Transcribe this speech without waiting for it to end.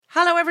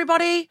Hello,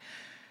 everybody.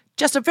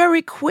 Just a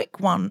very quick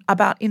one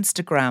about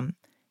Instagram.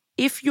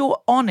 If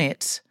you're on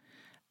it,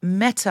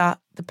 Meta,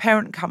 the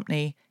parent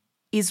company,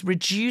 is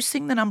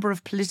reducing the number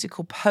of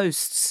political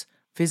posts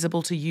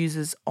visible to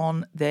users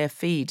on their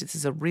feed. This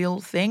is a real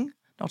thing,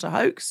 not a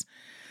hoax.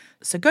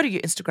 So go to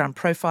your Instagram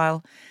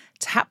profile,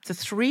 tap the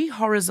 3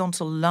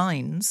 horizontal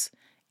lines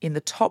in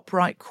the top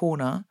right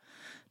corner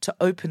to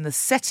open the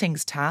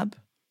Settings tab,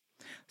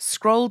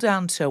 scroll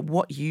down to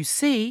What You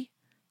See,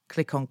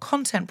 click on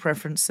Content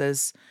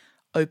Preferences,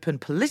 open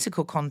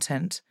Political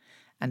Content,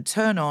 and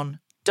turn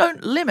on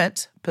Don't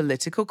Limit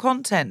Political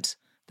Content.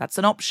 That's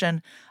an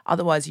option.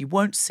 Otherwise, you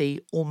won't see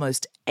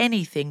almost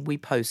anything we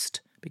post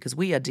because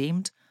we are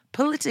deemed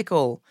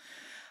political.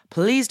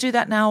 Please do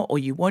that now, or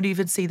you won't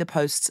even see the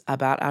posts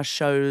about our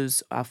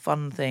shows, our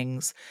fun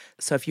things.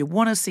 So if you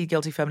want to see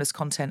Guilty Feminist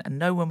content and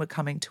know when we're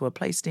coming to a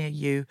place near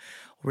you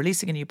or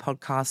releasing a new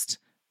podcast,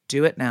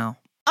 do it now.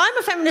 I'm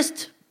a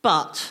feminist,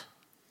 but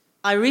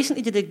I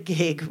recently did a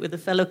gig with a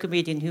fellow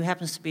comedian who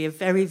happens to be a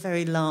very,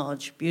 very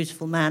large,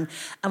 beautiful man.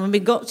 And when we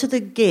got to the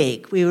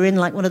gig, we were in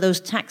like one of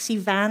those taxi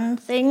van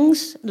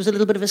things. There was a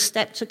little bit of a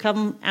step to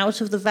come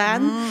out of the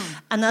van.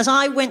 And as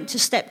I went to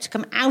step to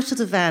come out of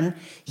the van,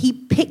 he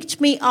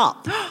picked me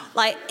up,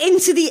 like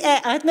into the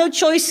air. I had no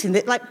choice in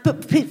it, like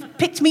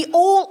picked me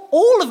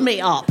all of me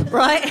up,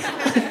 right?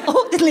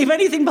 Didn't leave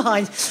anything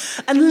behind.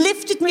 And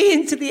lifted me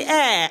into the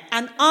air.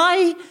 And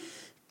I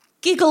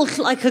giggled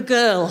like a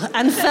girl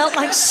and felt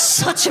like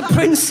such a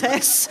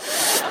princess.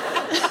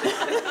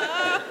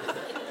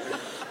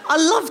 I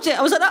loved it.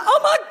 I was like, oh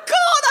my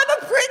God, I'm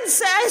a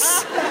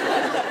princess.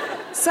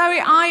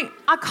 Zoe, I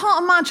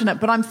can't imagine it,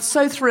 but I'm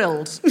so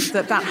thrilled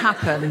that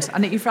happened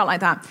and that you felt like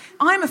that.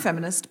 I'm a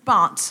feminist,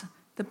 but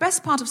the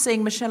best part of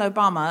seeing Michelle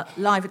Obama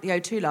live at the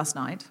O2 last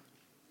night,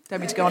 don't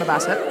mean to go on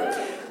about it,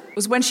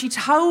 was when she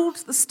told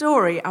the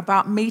story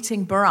about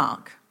meeting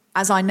Barack,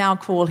 as I now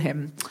call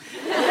him,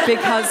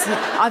 because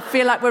I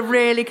feel like we're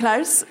really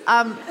close.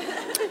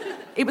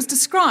 It was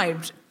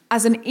described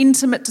as an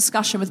intimate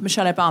discussion with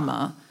Michelle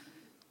Obama.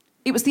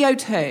 It was the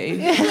O2.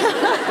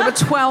 There were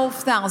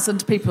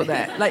 12,000 people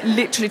there, like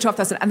literally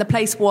 12,000, and the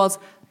place was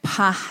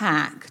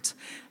packed.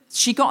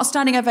 She got a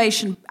standing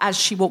ovation as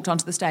she walked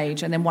onto the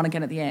stage and then one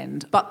again at the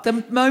end. But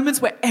the moments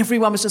where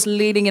everyone was just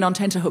leaning in on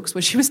tenterhooks,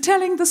 where she was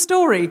telling the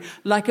story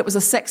like it was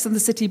a Sex and the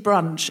City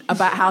brunch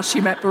about how she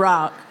met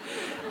Barack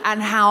and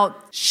how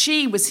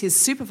she was his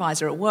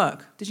supervisor at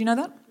work. Did you know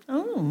that?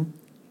 Oh.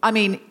 I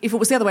mean, if it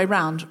was the other way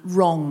round,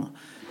 wrong.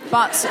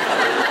 But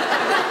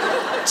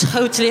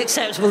totally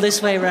acceptable this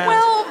way round.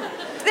 Well,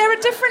 there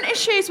are different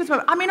issues with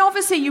women. I mean,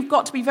 obviously, you've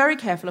got to be very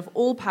careful of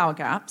all power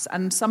gaps,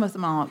 and some of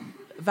them are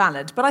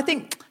valid. But I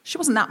think she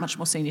wasn't that much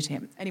more senior to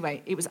him.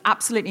 Anyway, it was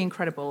absolutely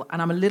incredible,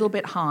 and I'm a little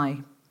bit high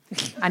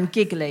and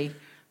giggly,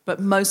 but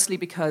mostly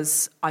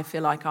because I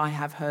feel like I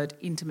have heard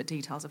intimate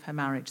details of her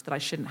marriage that I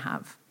shouldn't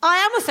have. I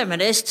am a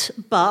feminist,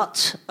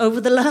 but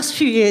over the last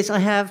few years I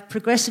have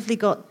progressively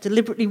got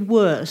deliberately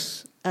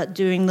worse at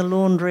doing the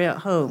laundry at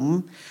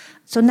home.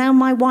 So now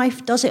my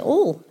wife does it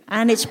all,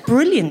 and it's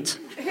brilliant.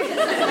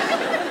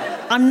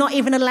 I'm not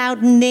even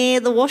allowed near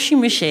the washing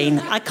machine.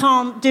 I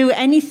can't do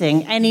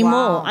anything anymore.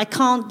 Wow. I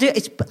can't do it.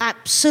 It's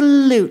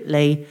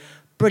absolutely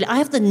brilliant. I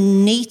have the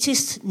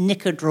neatest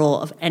knicker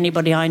drawer of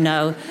anybody I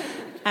know,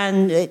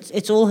 and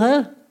it's all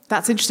her.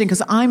 That's interesting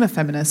because I'm a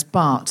feminist,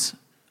 but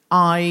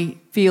I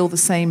feel the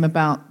same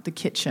about the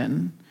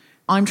kitchen.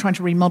 I'm trying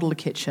to remodel the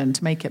kitchen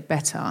to make it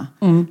better.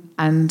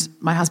 And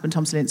my husband,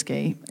 Tom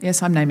Selinsky,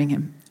 yes, I'm naming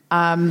him,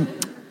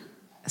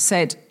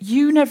 said,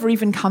 you never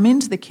even come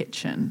into the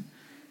kitchen.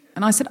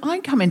 And I said,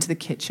 I come into the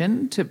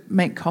kitchen to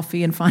make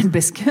coffee and find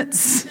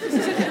biscuits.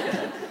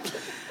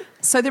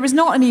 So there is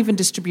not an even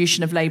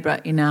distribution of labour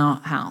in our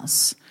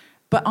house.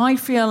 But I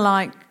feel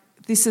like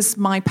this is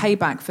my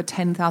payback for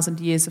 10,000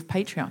 years of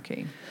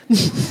patriarchy.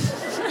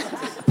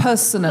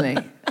 Personally,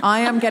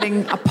 I am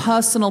getting a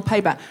personal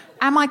payback.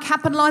 Am I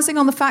capitalising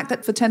on the fact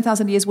that for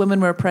 10,000 years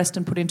women were oppressed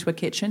and put into a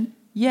kitchen?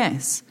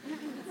 Yes.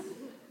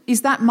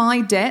 Is that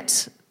my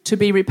debt to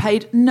be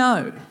repaid?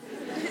 No.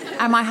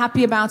 Am I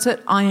happy about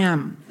it? I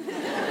am.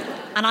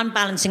 And I'm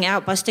balancing it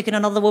out by sticking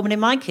another woman in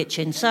my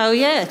kitchen. So,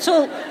 yeah, that's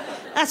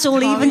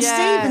all even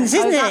Stevens,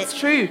 isn't it? That's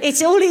true.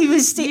 It's all even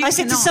Stevens. I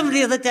said to somebody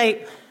the other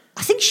day,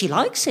 I think she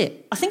likes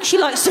it. I think she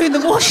likes doing the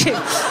washing.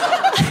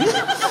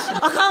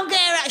 I can't get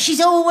her out.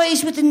 She's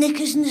always with the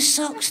knickers and the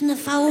socks and the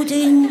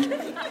folding.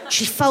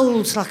 She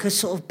folds like a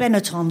sort of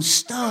Benetton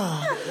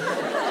star.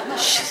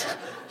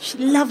 She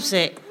loves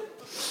it.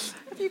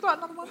 Have you got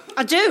another one?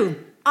 I do.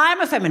 I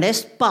am a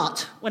feminist,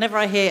 but whenever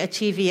I hear a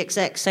TV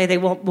exec say they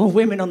want more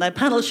women on their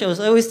panel shows,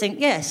 I always think,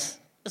 yes,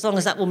 as long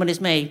as that woman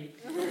is me.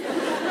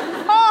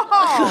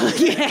 Oh!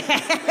 Yeah.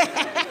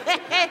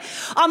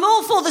 I'm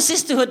all for the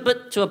sisterhood,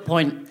 but to a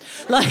point.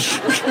 Like,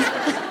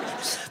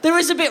 there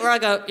is a bit where I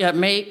go, yeah,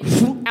 me,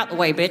 out the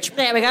way, bitch.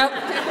 There we go.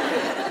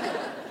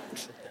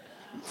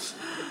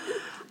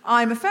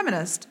 I'm a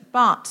feminist,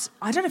 but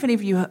I don't know if any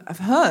of you have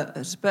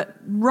heard, but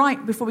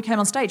right before we came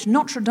on stage,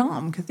 Notre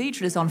Dame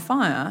Cathedral is on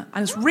fire,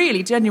 and it's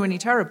really genuinely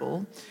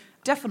terrible.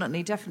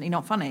 definitely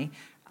not funny.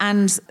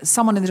 And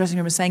someone in the dressing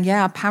room was saying,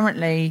 yeah,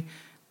 apparently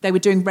they were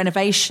doing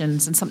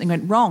renovations and something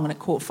went wrong and it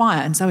caught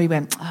fire. And Zoe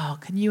went, oh,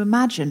 can you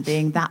imagine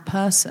being that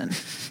person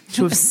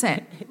to have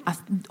set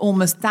an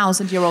almost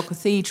 1,000-year-old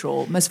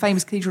cathedral, most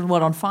famous cathedral in the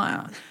world, on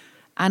fire?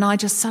 And I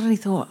just suddenly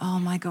thought, oh,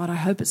 my God, I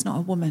hope it's not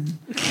a woman.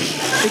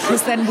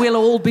 Because then we'll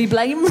all be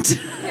blamed.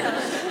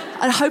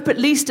 I hope at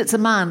least it's a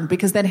man,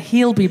 because then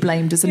he'll be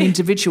blamed as an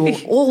individual.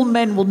 All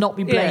men will not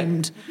be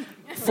blamed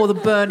for the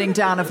burning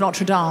down of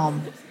Notre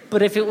Dame.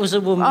 But if it was a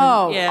woman...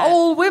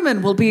 all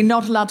women will be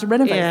not allowed to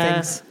renovate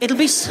things. It'd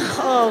be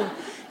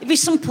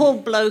some poor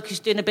bloke who's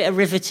doing a bit of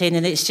riveting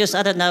and it's just,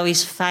 I don't know,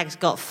 his fag's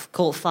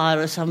caught fire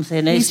or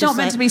something. He's not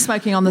meant to be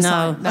smoking on the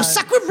side. No.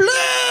 Sacre bleu!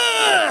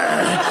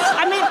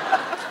 I mean,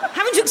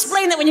 having to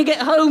explain that when you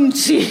get home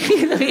to...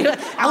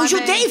 How was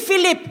your day,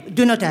 Philip?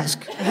 Do not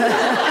ask.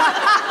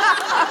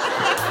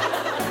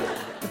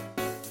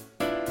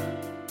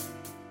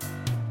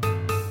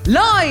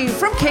 Live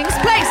from King's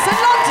Place in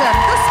London,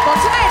 the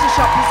Spontaneity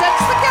Shop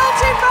presents The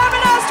Guilty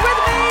Feminist with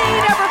me,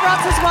 Deborah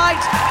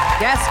Frances-White,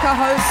 guest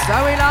co-host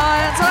Zoe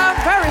Lyons, and our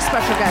very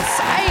special guests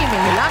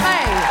Amy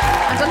Lamé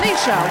and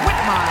Alicia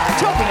Wittmeyer,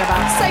 talking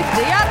about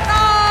safety at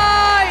night.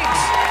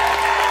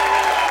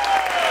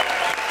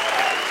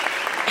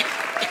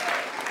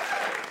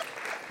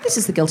 This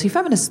is The Guilty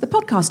Feminist, the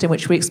podcast in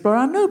which we explore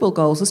our noble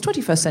goals as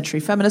 21st century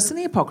feminists and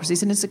the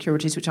hypocrisies and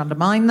insecurities which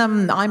undermine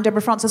them. I'm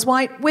Deborah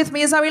Frances-White, with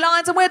me is Zoe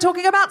Lyons, and we're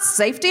talking about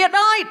safety at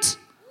night.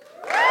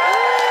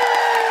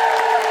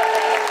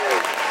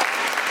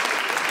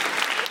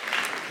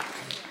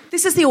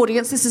 This is the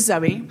audience, this is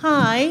Zoe.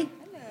 Hi.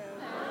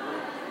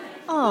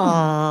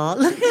 Oh,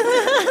 look at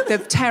that. They're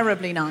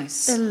terribly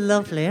nice. They're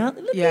lovely, aren't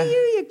they? Look at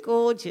you, you're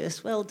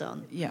gorgeous. Well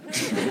done. Yeah.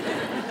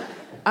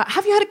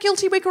 Have you had a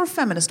guilty week or a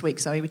feminist week,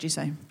 Zoe, would you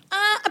say?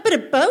 A bit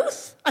of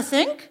both, I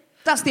think.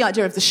 That's the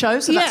idea of the show,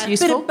 so that's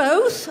useful. Yeah, a bit of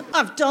both.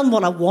 I've done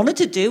what I wanted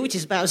to do, which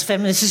is about as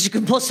feminist as you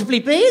can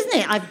possibly be, isn't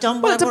it? I've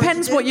done what I wanted to do. Well, it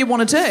depends what you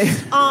want to do.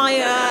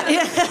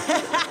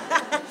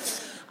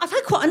 I've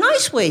had quite a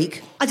nice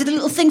week. I did a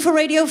little thing for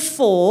Radio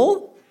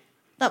 4.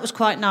 That was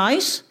quite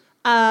nice.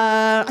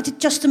 I did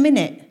Just a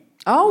Minute.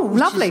 Oh,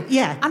 lovely.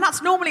 Yeah. And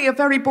that's normally a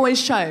very boys'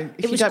 show,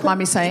 if you don't mind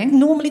me saying.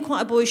 Normally quite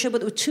a boys' show, but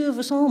there were two of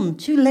us on.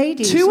 Two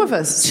ladies. Two of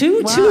us?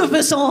 Two of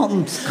us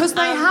on. Because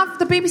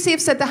the BBC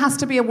have said there has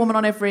to be a woman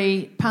on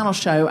every panel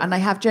show, and they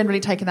have generally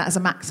taken that as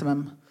a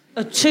maximum.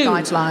 A two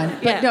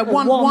guideline. Yeah, but,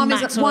 one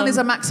is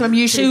a maximum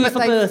usually. Two for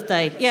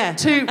birthday. Yeah.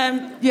 Two.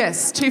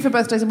 Yes, two for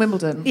birthdays in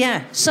Wimbledon.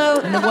 Yeah. So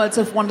in the words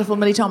of wonderful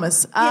Millie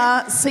Thomas.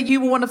 So you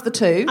were one of the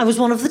two. I was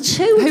one of the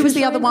two. Who was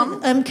the other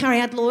one?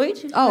 Carrie Ad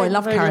Lloyd. Oh, I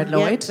love Carrie Ad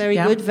Lloyd. Yeah, very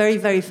good. Very,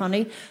 very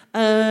funny.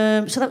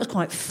 So that was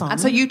quite fun. And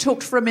so you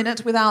talked for a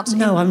minute without...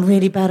 No, I'm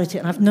really bad at it,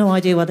 and I've no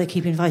idea why they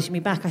keep inviting me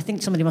back. I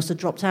think somebody must have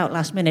dropped out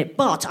last minute,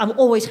 but I'm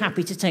always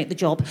happy to take the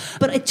job.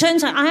 But it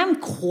turns out I am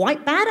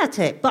quite bad at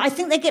it, but I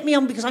think they get me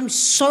on because I'm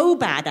so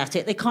bad at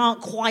it, they can't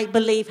quite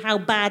believe how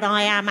bad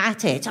I am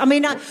at it. I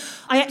mean, I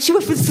actually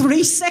went for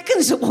 3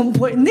 seconds at one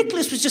point, and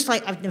Nicholas was just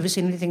like, I've never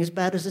seen anything as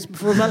bad as this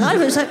before in my life.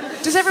 It was like,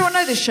 does everyone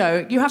know this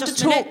show? You have to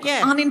talk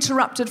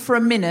uninterrupted for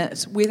a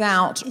minute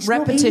without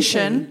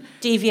repetition,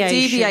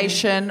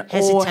 deviation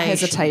or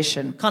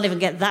hesitation. Can't even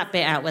get that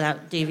bit out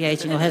without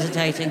deviating or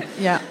hesitating.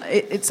 Yeah,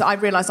 I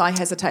realised I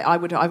hesitate. I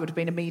would have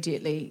been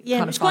immediately. Yeah,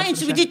 kind it's of quite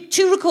interesting. We did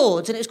 2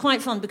 records, and it was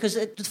quite fun because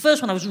the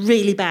first one I was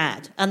really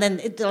bad, and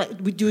then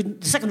we do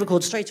the second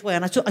record straight away,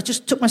 and I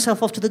just took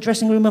myself off to the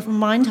dressing room of my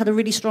mind, had a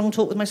really strong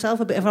talk with myself,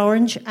 a bit of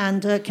orange,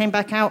 and came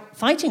back out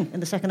fighting in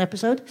the second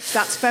episode.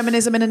 That's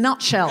feminism in a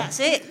nutshell. That's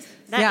it.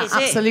 That is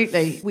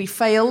absolutely. We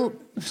fail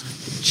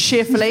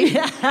cheerfully,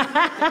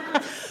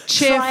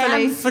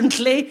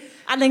 triumphantly,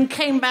 and then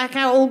came back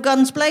out all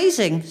guns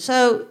blazing.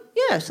 So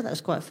that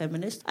was quite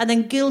feminist. And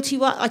then guilty.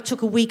 I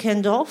took a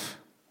weekend off.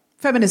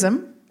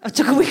 Feminism. I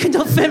took a weekend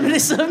off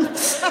feminism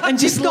and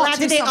just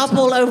ladded it up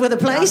all over the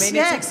place. I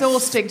mean, it's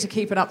exhausting to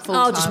keep it up full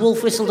time. Just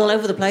wolf whistled all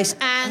over the place.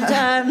 And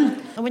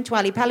I went to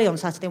Ali Pali on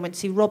Saturday and went to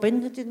see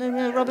Robin. Didn't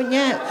know Robin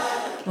yet?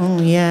 Oh,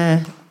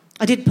 yeah.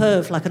 I did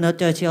perv like a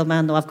dirty old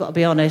man, though, I've got to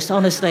be honest.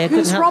 Honestly, I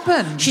couldn't Who's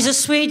Robin? She's a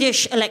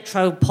Swedish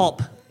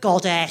electro-pop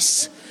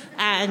goddess.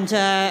 And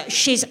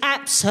she's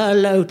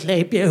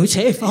absolutely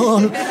beautiful.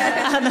 And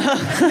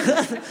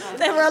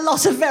there were a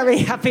lot of very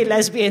happy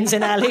lesbians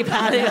in Ali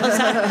Pali.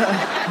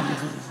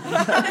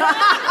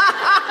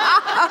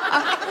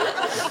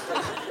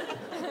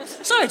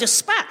 Sorry, I just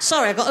spat.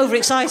 Sorry, I got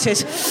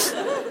overexcited.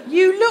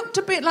 You looked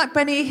a bit like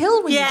Benny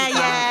Hill when you did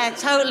that. Yeah,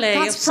 totally.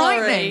 That's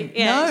frightening.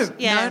 Yes.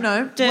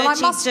 No.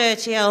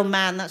 Dirty old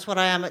man. That's what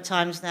I am at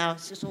times now.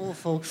 It's just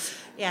awful.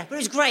 Yeah, but it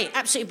was great.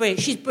 Absolutely brilliant.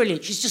 She's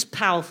brilliant. She's just a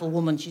powerful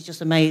woman. She's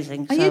just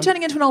amazing. Are you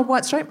turning into an old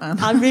white straight man?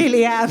 I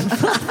really am.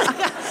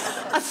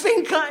 I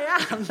think I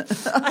am.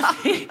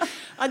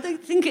 I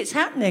don't think it's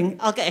happening.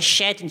 I'll get a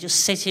shed and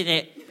just sit in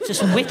it,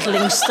 just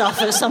whittling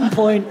stuff at some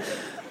point.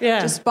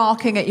 Yeah. Just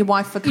barking at your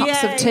wife for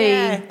cups of tea.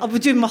 Yeah. I'll be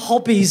doing my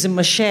hobbies in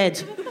my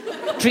shed,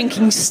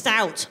 drinking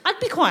stout. I'd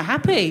be quite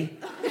happy.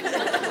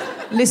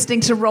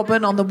 Listening to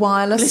Robin on the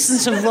wireless.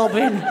 Listen to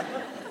Robin.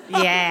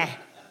 Yeah.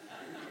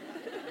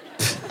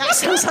 That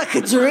sounds like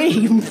a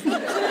dream.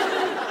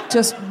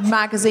 Just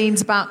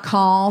magazines about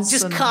cars.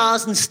 Just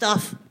cars and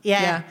stuff.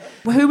 Yeah.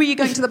 Well, who were you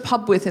going to the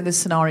pub with in this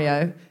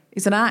scenario?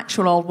 Is it an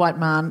actual old white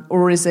man,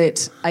 or is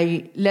it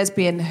a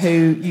lesbian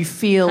who you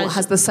feel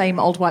has the same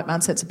old white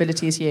man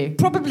sensibility as you?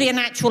 Probably an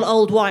actual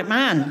old white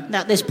man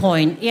at this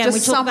point. Yeah,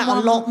 Just we talk about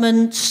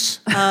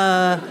allotments,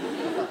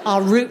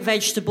 our root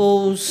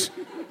vegetables,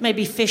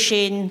 maybe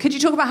fishing. Could you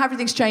talk about how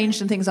everything's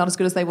changed and things aren't as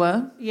good as they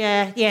were?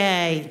 Yeah.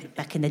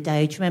 Back in the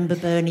day, do you remember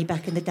Bernie?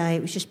 Back in the day,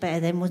 it was just better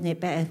then, wasn't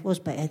it? It was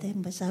better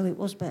then, but so it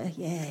was better.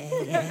 Yeah.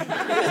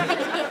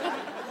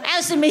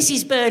 How's the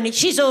Mrs. Burnett?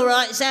 She's all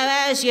right. So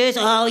how's yours?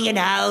 Oh,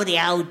 the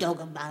old dog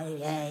and bone.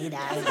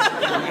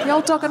 Yeah. The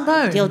old dog and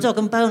bone? The old dog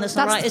and bone, that's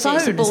not right, is it?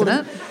 It's isn't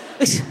it?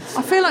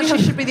 I feel like she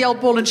should be the old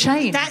ball and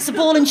chain. That's the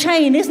ball and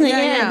chain, isn't it?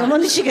 Yeah. No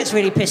wonder she gets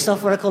really pissed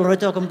off when I call her a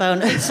dog and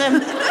bone. It's,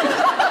 old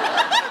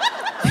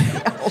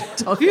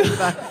dog and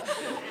bone.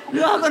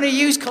 You are going to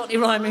use Cockney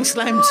rhyming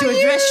slang to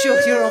address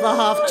your other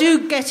half.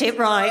 Do get it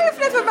right. I've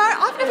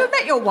never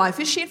met your wife.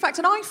 Is she, in fact,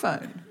 an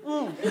iPhone?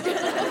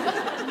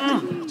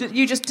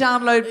 You just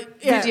download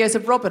videos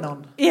of Robin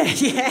on? Yeah.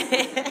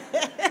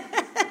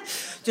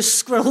 Just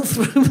scroll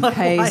through my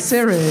Hey, wife.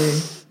 Siri.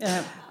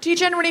 Yeah. Do you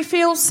generally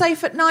feel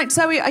safe at night,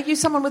 Zoe? Are you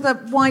someone with a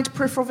wide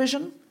peripheral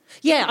vision?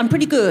 Yeah, I'm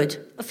pretty good.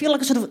 I feel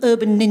like a sort of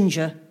urban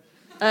ninja.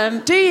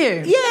 Do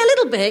you? Yeah, a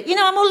little bit.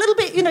 I'm a little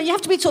bit, you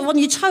have to be sort of on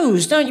your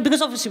toes, don't you?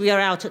 Because obviously we are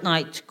out at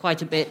night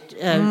quite a bit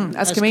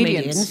as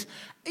comedians.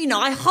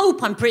 I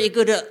hope I'm pretty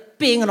good at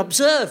being an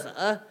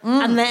observer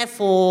and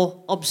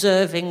therefore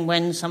observing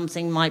when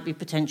something might be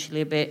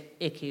potentially a bit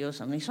icky or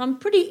something. So I'm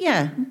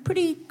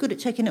pretty good at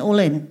taking it all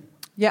in.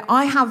 Yeah,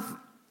 I have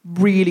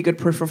really good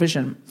peripheral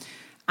vision.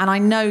 And I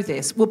know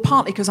this, well,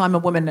 partly because I'm a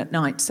woman at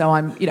night, so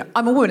I'm a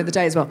woman in the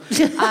day as well.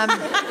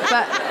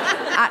 But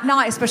at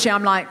night especially,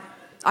 I'm like,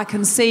 I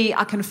can see,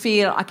 I can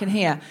feel, I can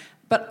hear.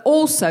 But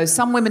also,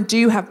 some women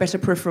do have better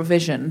peripheral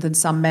vision than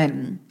some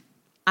men.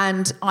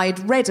 And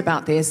I'd read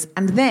about this,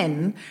 and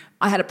then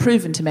I had it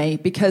proven to me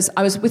because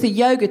I was with a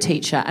yoga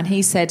teacher, and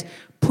he said,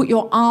 put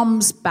your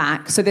arms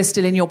back so they're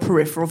still in your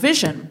peripheral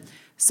vision.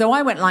 So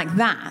I went like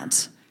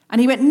that,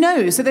 and he went,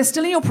 no, so they're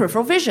still in your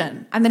peripheral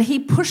vision. And then he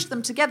pushed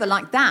them together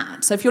like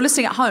that. So if you're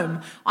listening at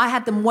home, I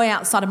had them way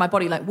outside of my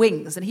body like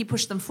wings, and he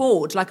pushed them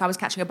forward like I was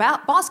catching a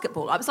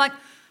basketball. I was like,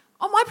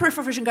 oh, my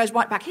peripheral vision goes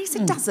right back. He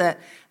said, does it?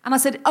 And I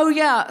said, oh,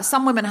 yeah,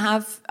 some women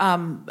have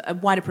a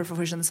wider peripheral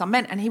vision than some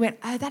men. And he went,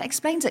 oh, that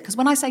explains it. Because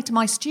when I say to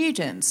my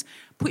students,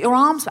 put your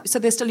arms back so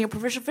they're still in your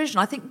peripheral vision,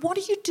 I think, what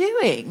are you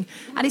doing?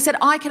 And he said,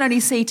 I can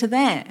only see to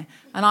there.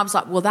 And I was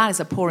like, well, that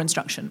is a poor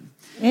instruction.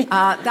 He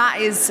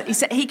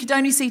said he could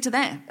only see to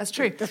there. That's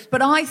true.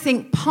 But I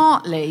think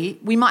partly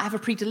we might have a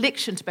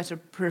predilection to better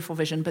peripheral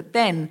vision, but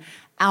then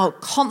our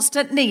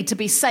constant need to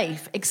be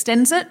safe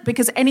extends it,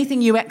 because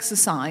anything you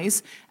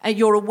exercise,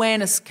 your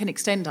awareness can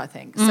extend, I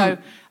think. So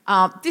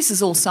this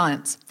is all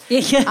science.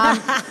 This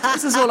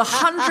is all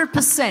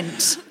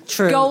 100%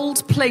 true.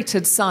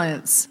 Gold-plated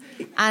science.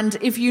 And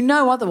if you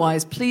know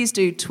otherwise, please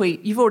do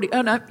tweet. You've already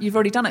done it. You've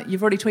already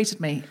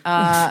tweeted me.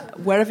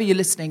 Wherever you're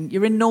listening.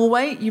 You're in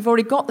Norway, you've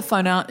already got the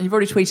phone out, and you've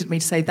already tweeted me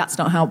to say that's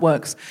not how it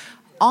works.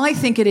 I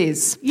think it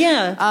is.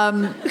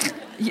 Yeah.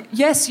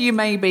 Yes, you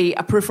may be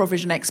a peripheral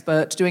vision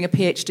expert doing a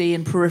PhD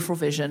in peripheral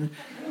vision,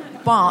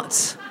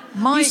 but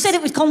you said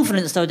it with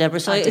confidence, though, Deborah.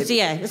 So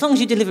as long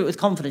as you deliver it with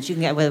confidence, you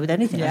can get away with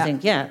anything. I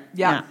think. Yeah.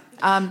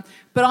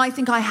 But I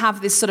think I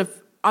have this sort of.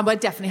 I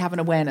definitely have an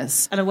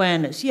awareness. An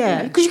awareness,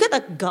 yeah. Because you get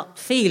that gut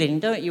feeling,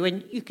 don't you?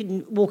 When you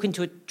can walk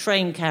into a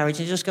train carriage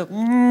and just go,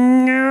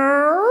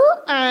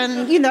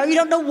 and, you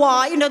don't know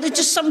why. There's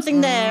just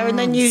something there, and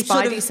then you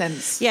Spidey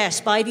sense. Yeah,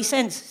 spidey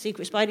sense,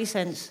 secret spidey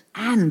sense.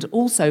 And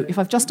also, if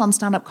I've just done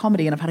stand-up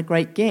comedy and I've had a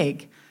great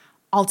gig,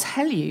 I'll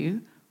tell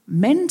you,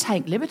 men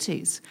take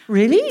liberties.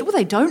 Really? Well,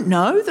 they don't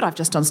know that I've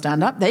just done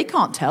stand-up. They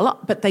can't tell,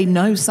 but they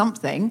know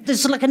something.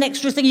 There's like an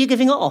extra thing you're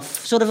giving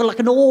off, sort of like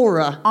an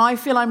aura. I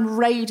feel I'm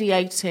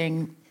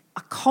radiating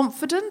a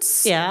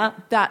confidence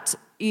that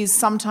is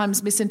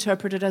sometimes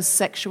misinterpreted as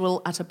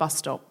sexual at a bus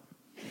stop.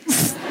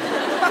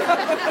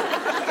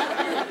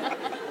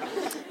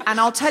 And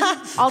I'll tell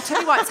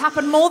you why it's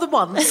happened more than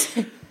once.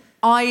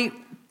 I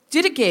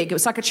did a gig, it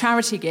was like a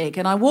charity gig,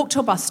 and I walked to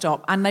a bus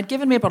stop, and they'd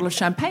given me a bottle of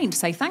champagne to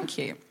say thank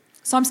you.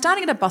 So I'm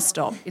standing at a bus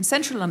stop in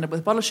central London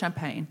with a bottle of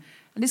champagne,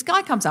 and this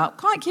guy comes up,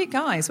 quite a cute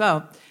guy as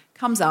well,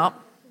 comes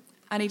up,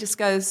 and he just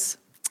goes,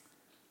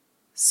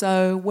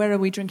 so where are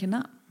we drinking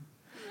that?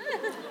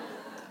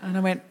 And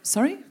I went,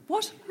 sorry,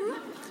 what?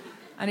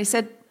 And he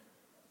said,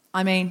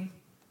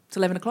 it's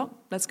 11 o'clock,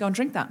 let's go and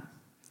drink that.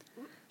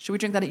 Should we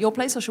drink that at your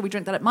place or should we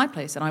drink that at my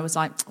place? And I was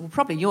like, well,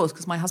 probably yours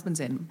because my husband's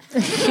in.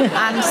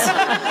 And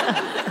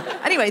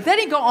anyway, then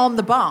he got on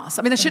the bus.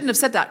 I shouldn't have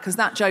said that because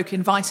that joke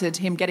invited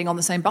him getting on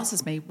the same bus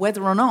as me.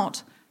 Whether or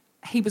not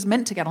he was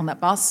meant to get on that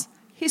bus,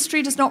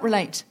 history does not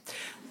relate.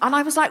 And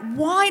I was like,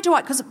 why do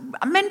I... Because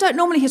men don't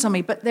normally hit on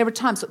me, but there were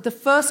times... The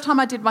first time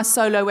I did my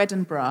solo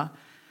Edinburgh,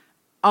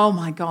 Oh,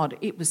 my God,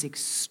 it was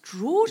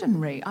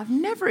extraordinary. I've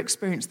never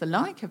experienced the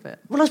like of it.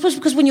 Well, I suppose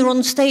because when you're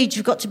on stage,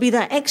 you've got to be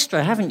that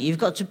extra, haven't you? You've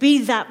got to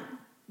be that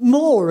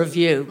more of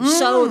you.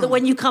 So that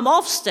when you come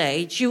off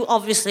stage, you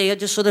obviously are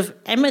just sort of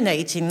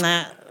emanating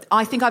that.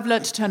 I think I've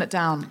learnt to turn it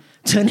down.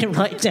 Turn it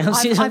right down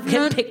so you don't get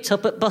learned... picked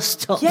up at bus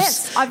stops.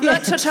 Yes, I've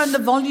learnt to turn the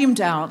volume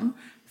down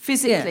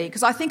physically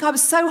because I think I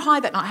was so high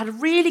that night. I had a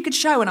really good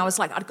show and I was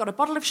like, I'd got a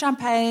bottle of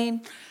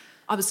champagne.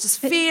 I was just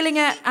feeling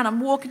it and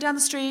I'm walking down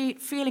the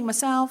street, feeling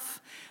myself.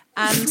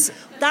 And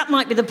that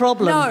might be the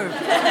problem. No.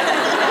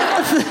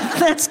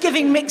 That's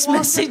giving mixed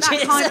messages.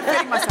 That kind of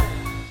feeling myself.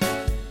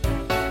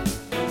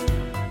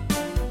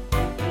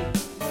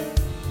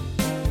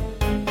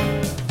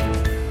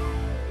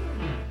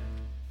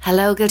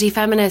 Hello, Guilty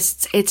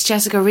Feminists. It's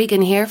Jessica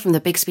Regan here from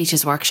the Big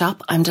Speeches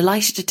Workshop. I'm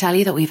delighted to tell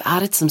you that we've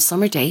added some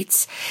summer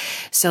dates.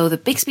 So the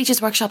Big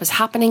Speeches Workshop is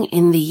happening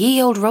in the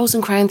ye old Rose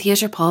and Crown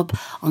Theatre Pub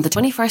on the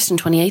 21st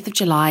and 28th of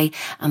July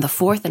and the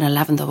 4th and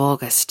 11th of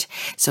August.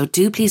 So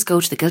do please go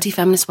to the Guilty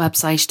Feminist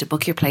website to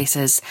book your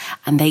places,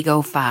 and they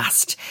go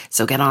fast.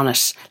 So get on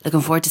it.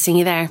 Looking forward to seeing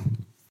you there.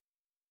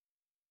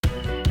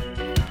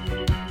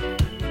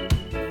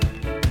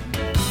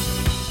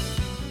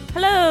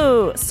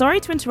 Hello! Sorry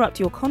to interrupt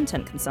your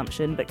content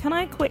consumption, but can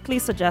I quickly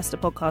suggest a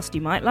podcast you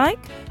might like?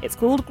 It's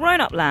called Grown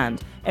Up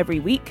Land. Every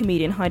week,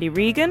 comedian Heidi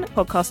Regan,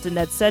 podcaster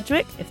Ned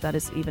Sedgwick, if that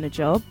is even a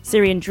job,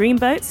 Syrian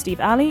Dreamboat, Steve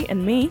Alley,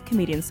 and me,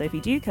 comedian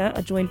Sophie Duker,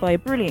 are joined by a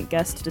brilliant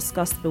guest to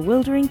discuss the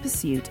bewildering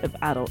pursuit of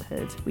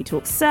adulthood. We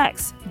talk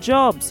sex,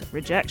 jobs,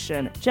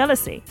 rejection,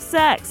 jealousy,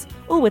 sex,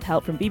 all with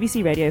help from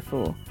BBC Radio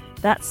 4.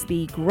 That's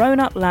the Grown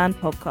Up Land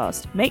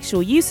podcast. Make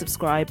sure you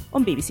subscribe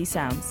on BBC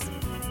Sounds.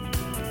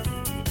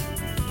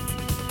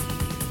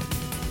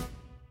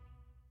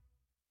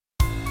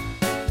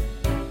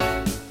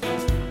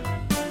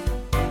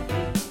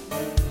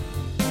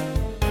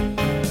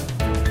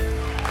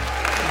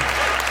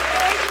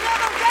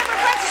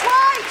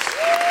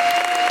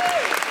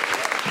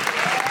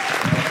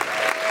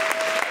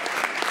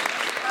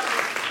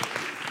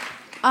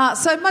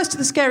 So most of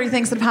the scary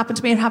things that have happened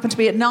to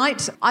me at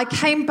night. I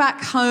came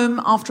back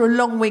home after a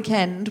long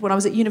weekend when I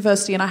was at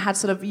university and I had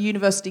sort of a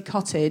university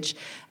cottage.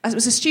 It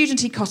was a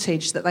studenty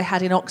cottage that they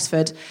had in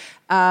Oxford.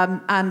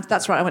 And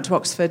that's right, I went to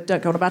Oxford.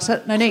 Don't go on about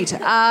it. No need.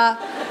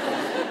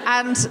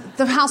 And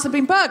the house had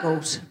been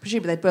burgled.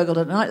 Presumably they'd burgled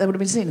at night. They would have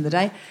been seen in the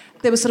day.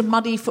 There were sort of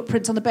muddy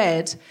footprints on the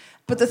bed.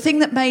 But the thing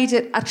that made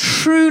it a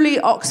truly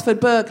Oxford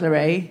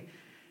burglary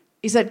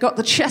is they'd got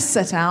the chess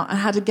set out and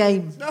had a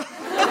game.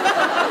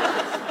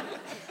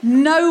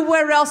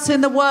 Nowhere else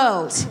in the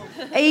world,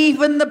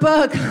 even the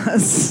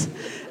burglars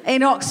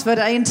in Oxford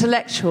are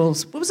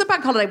intellectuals. It was a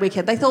bank holiday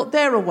weekend. They thought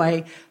they're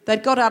away.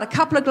 They'd got out a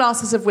couple of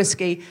glasses of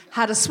whiskey,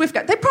 had a swift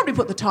go. They'd probably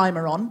put the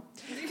timer on.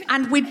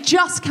 And we'd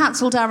just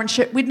cancelled our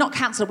insurance. We'd not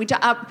cancelled.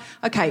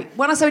 Okay,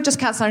 when I say we just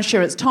cancelled our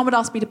insurance, Tom had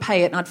asked me to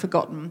pay it and I'd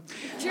forgotten.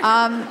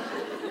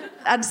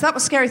 And so that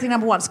was scary thing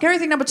number one. Scary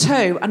thing number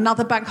two,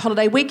 another bank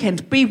holiday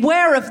weekend.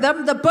 Beware of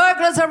them. The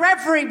burglars are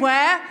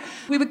everywhere.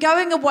 We were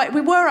going away.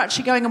 We were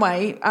actually going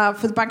away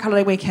for the bank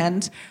holiday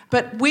weekend,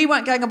 but we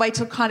weren't going away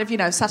till kind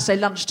of, Saturday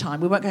lunchtime.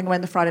 We weren't going away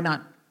on the Friday night.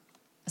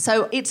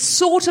 So it's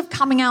sort of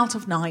coming out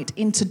of night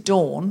into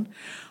dawn.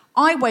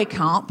 I wake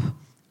up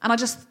and I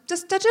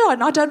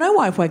I don't know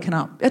why I've woken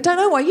up. I don't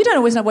know why. You don't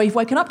always know why you've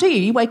woken up, do you?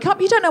 You wake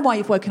up, you don't know why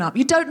you've woken up.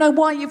 You don't know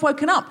why you've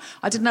woken up.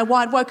 I didn't know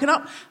why I'd woken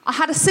up. I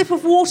had a sip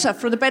of water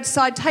from the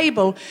bedside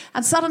table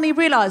and suddenly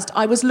realised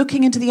I was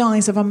looking into the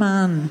eyes of a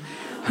man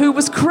who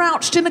was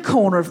crouched in a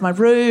corner of my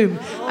room,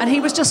 and he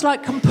was just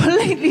like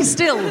completely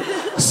still,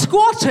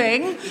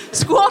 squatting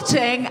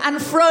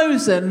and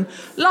frozen,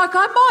 like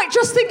I might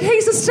just think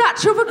he's a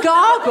statue of a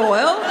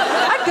gargoyle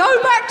and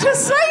go back to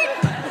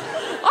sleep.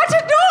 I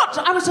did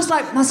not. I was just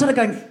like, I started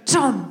going,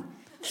 Tom.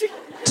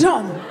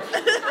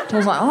 I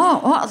was like,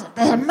 what?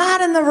 There's a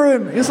man in the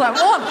room. He was like,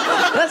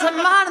 what? There's a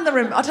man in the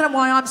room. I don't know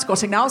why I'm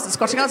squatting now. I wasn't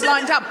squatting, I was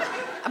lying down.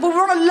 But we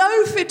were on a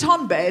low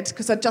futon bed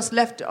because I'd just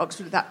left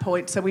Oxford at that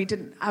point, so we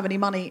didn't have any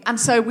money. And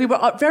so we were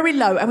very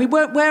low, and we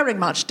weren't wearing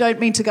much. Don't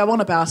mean to go on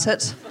about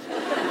it.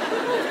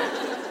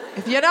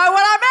 If you know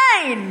what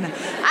I mean. And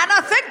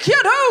I think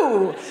you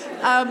do.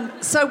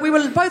 So we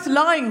were both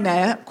lying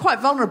there, quite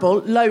vulnerable,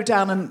 low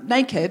down and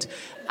naked.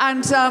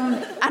 And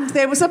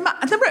there was a man.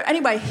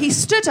 Anyway, he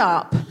stood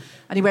up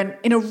and he went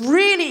in a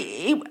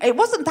really... It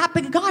wasn't that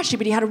big a guy, actually,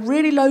 but he had a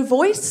really low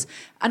voice.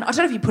 And I don't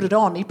know if you put it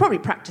on. You probably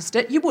practiced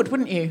it. You would,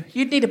 wouldn't you?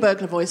 You'd need a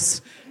burglar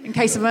voice in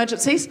case of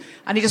emergencies.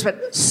 And he just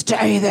went,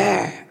 stay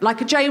there.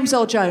 Like a James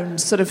Earl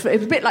Jones, sort of... It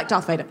was a bit like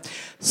Darth Vader.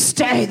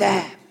 Stay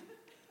there.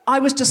 I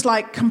was just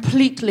like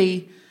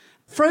completely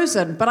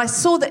frozen, but I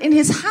saw that in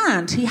his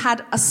hand he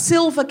had a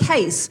silver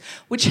case,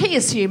 which he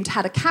assumed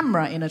had a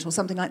camera in it or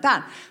something like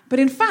that, but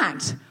in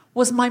fact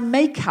was my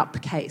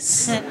makeup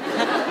case.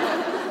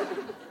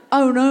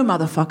 Oh no,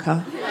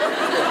 motherfucker.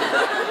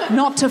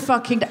 not to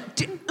fucking...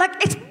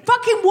 Like, it's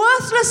fucking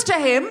worthless to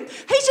him.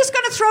 He's just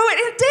going to throw it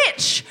in a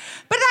ditch.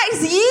 But that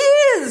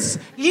is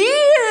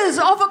years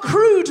of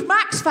accrued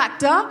Max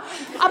Factor.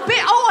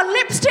 A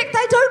lipstick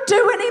they don't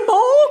do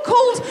anymore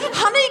called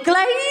Honey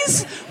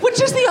Glaze,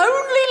 which is the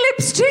only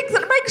lipstick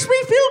that makes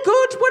me feel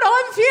good when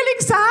I'm feeling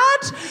sad.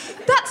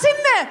 That's in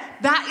there.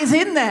 That is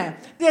in there.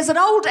 There's an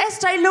old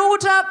Estee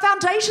Lauder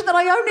foundation that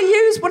I only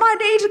use when I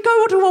need to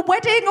go to a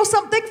wedding or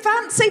something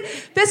fancy.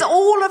 There's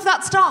all of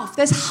that stuff.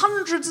 There's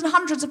hundreds and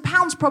hundreds of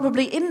pounds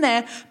probably in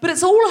there, but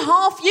it's all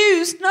half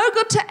used, no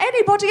good to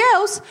anybody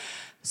else.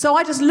 So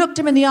I just looked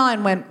him in the eye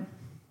and went,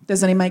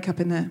 "There's any makeup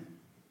in there?"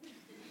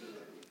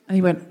 And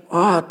he went,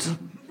 "What?"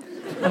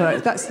 I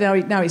don't know,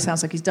 now he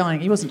sounds like he's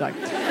dying. He wasn't dying.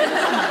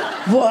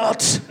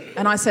 "What?"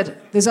 And I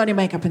said, "There's only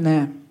makeup in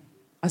there."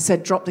 I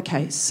said, "Drop the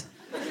case.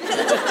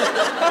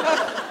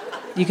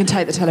 You can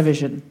take the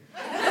television."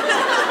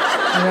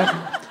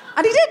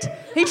 And he did.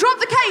 He dropped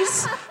the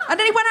case, and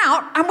then he went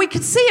out, and we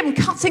could see him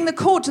cutting the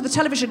cord to the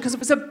television because it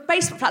was a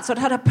basement flat, so it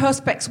had a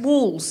perspex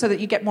wall so that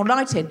you get more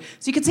light in.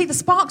 So you could see the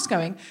sparks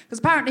going, because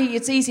apparently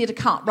it's easier to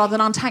cut rather than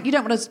untangle. You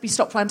don't want to be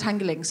stopped by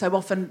untangling, so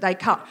often they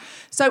cut.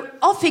 So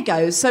off he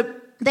goes. So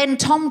then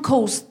Tom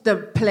calls the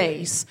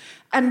police,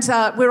 and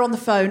we're on the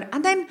phone,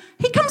 and then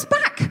he comes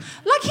back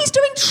like he's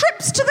doing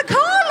trips to the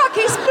car, like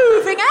he's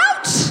moving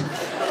out.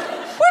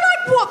 We're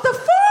like, what the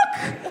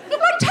fuck?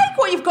 Like, take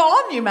what you've got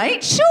on you,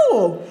 mate,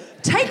 sure.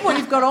 Take what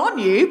you've got on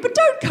you, but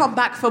don't come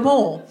back for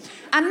more.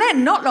 And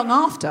then, not long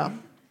after,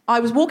 I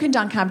was walking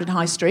down Camden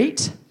High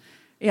Street,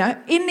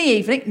 in the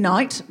evening,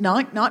 night,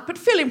 but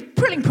feeling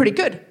pretty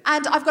good.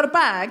 And I've got a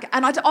bag,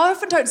 and I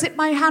often don't zip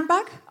my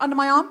handbag under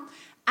my arm.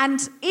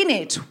 And in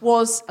it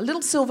was a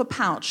little silver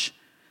pouch.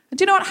 And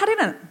do you know what it had in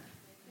it?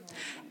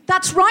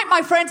 That's right,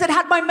 my friends, it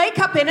had my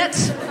makeup in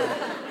it.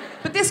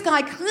 But this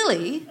guy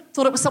clearly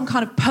thought it was some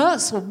kind of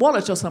purse or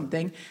wallet or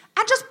something,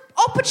 and just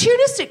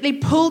opportunistically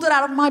pulled it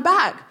out of my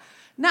bag.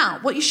 Now,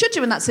 what you should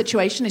do in that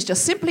situation is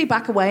just simply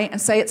back away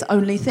and say it's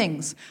only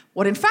things.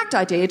 What, in fact,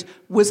 I did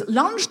was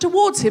lunge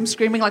towards him,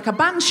 screaming like a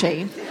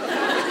banshee.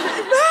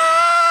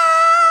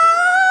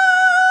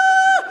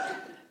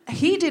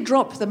 He did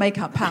drop the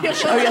makeup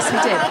pouch. Oh, yes, he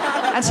did.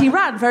 And he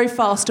ran very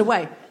fast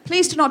away.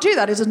 Please do not do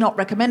that. It is not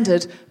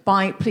recommended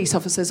by police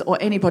officers or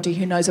anybody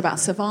who knows about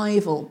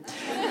survival.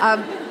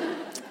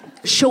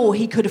 Sure,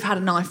 he could have had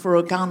a knife or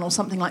a gun or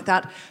something like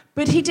that,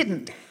 but he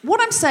didn't.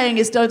 What I'm saying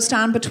is don't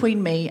stand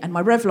between me and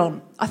my Revlon.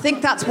 I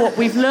think that's what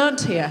we've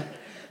learnt here.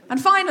 And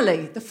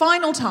finally, the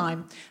final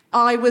time,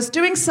 I was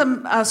doing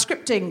some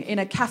scripting in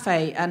a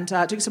cafe and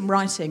doing some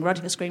writing a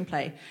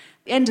screenplay.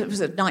 It was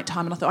at night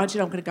time, and I thought, I'm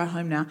going to go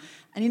home now.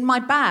 And in my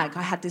bag,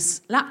 I had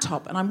this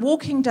laptop, and I'm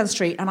walking down the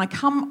street, and I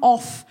come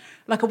off,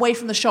 like, away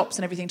from the shops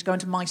and everything to go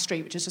into my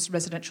street, which is just a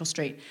residential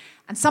street.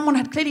 And someone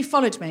had clearly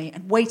followed me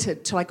and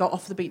waited till I got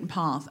off the beaten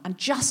path. And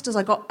just as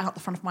I got out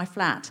the front of my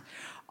flat,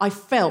 I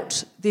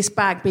felt this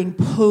bag being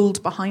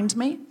pulled behind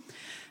me.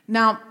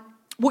 Now,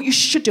 what you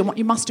should do and what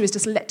you must do is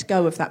just let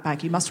go of that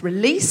bag. You must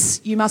release.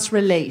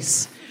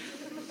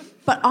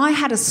 But I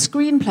had a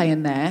screenplay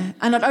in there,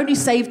 and I'd only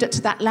saved it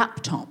to that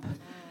laptop,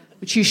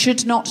 which you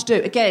should not do.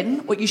 Again,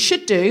 what you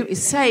should do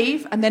is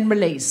save and then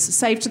release.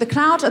 Save to the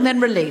cloud and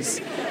then release.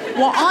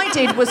 What I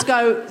did was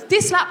go,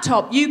 this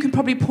laptop you can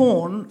probably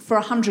pawn for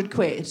 100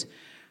 quid,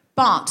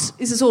 but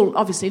this is all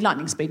obviously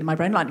lightning speed in my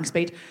brain,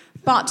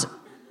 but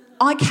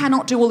I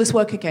cannot do all this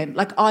work again.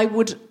 Like, I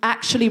would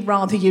actually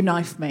rather you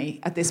knife me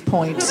at this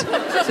point. So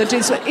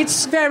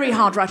it's very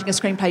hard writing a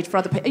screenplay for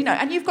other people,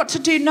 and you've got to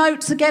do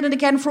notes again and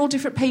again for all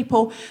different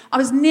people. I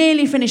was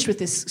nearly finished with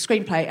this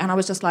screenplay, and I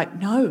was just like,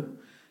 no,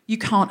 you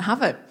can't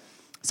have it.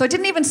 So I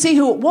didn't even see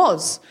who it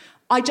was.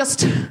 I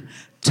just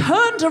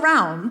turned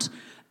around.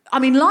 I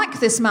mean, like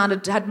this man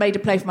had made a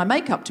play for my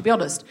makeup, to be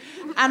honest.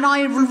 And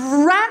I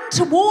ran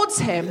towards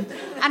him,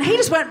 and he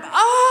just went,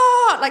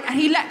 and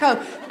he let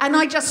go. And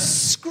I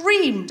just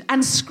screamed.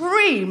 And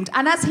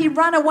as he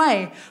ran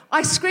away,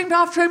 I screamed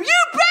after him,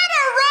 "You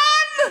better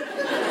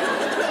run!"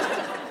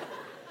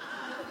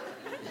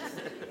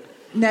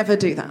 Never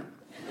do that.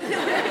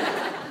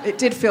 It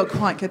did feel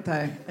quite good,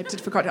 though.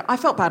 I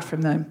felt bad for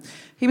him, though.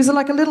 He was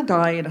like a little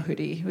guy in a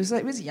hoodie. He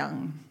was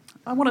young.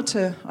 I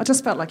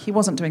just felt like he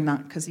wasn't doing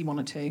that because he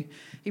wanted to.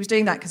 He was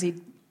doing that because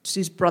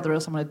his brother or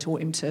someone had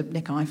taught him to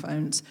nick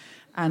iPhones,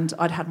 and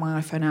I'd had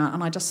my iPhone out,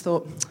 and I just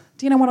thought,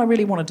 do you know what I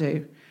really want to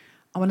do?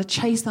 I want to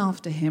chase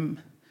after him,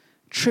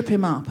 trip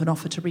him up, and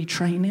offer to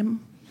retrain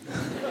him.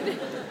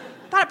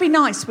 That'd be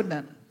nice, wouldn't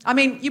it? I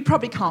mean, you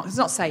probably can't, 'cause it's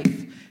not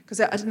safe, because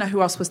I didn't know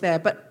who else was there,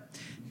 but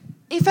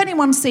if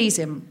anyone sees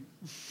him,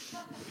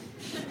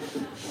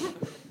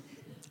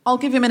 I'll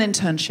give him an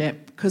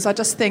internship, because I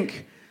just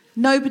think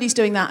nobody's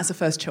doing that as a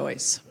first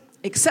choice,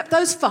 except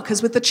those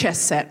fuckers with the chess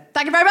set.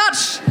 Thank you very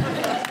much.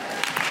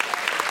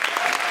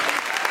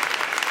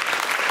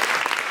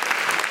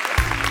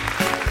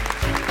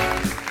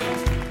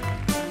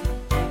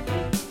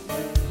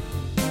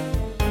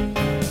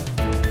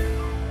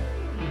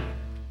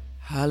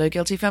 Hello,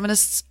 guilty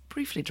feminists.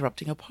 Briefly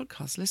interrupting your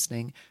podcast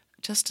listening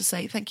just to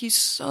say thank you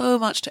so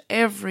much to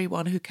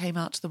everyone who came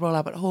out to the Royal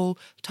Albert Hall,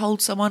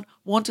 told someone,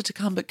 wanted to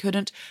come but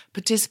couldn't,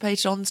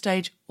 participated on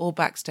stage or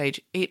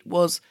backstage. It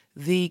was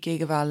the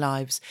gig of our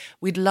lives.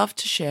 We'd love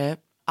to share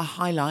our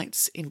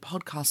highlights in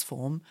podcast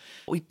form.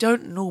 We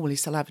don't normally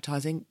sell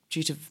advertising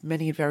due to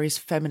many various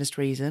feminist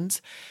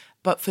reasons,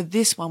 but for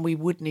this one we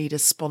would need a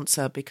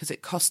sponsor because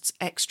it costs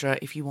extra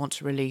if you want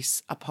to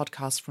release a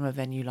podcast from a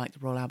venue like the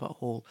Royal Albert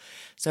Hall.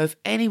 So if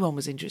anyone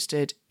was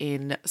interested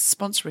in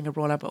sponsoring a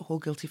Royal Albert Hall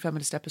Guilty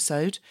Feminist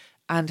episode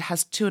and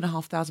has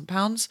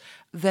 £2,500,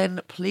 then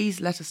please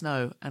let us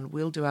know and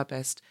we'll do our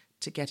best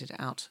to get it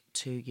out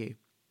to you.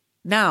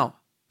 Now,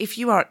 if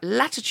you are at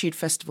Latitude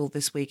Festival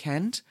this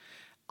weekend,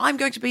 I'm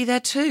going to be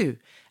there too.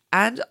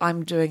 And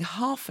I'm doing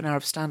half an hour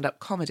of stand-up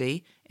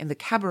comedy in the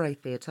Cabaret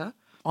Theatre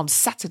on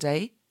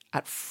Saturday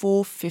at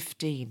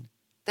 4:15.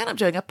 Then I'm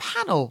doing a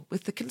panel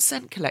with the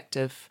Consent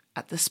Collective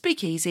at the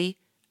Speakeasy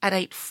at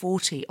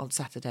 8:40 on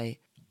Saturday.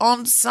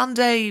 On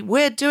Sunday,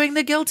 we're doing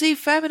The Guilty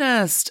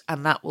Feminist,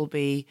 and that will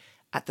be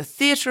at the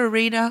Theatre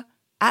Arena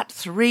at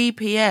 3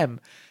 p.m.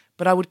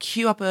 But I would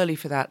queue up early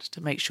for that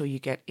to make sure you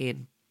get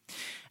in.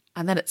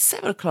 And then at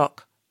 7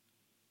 o'clock,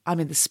 I'm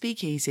in the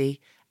Speakeasy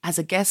as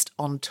a guest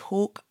on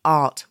Talk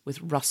Art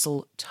with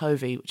Russell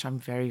Tovey, which I'm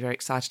very, very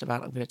excited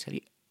about. I'm going to tell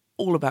you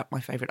all about my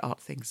favourite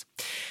art things.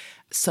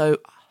 So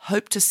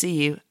hope to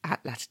see you at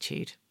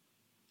Latitude.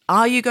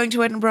 Are you going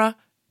to Edinburgh?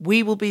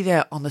 We will be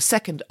there on the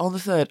 2nd, on the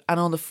 3rd and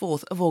on the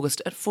 4th of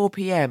August at 4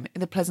 p.m.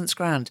 in the Pleasance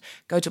Grand.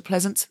 Go to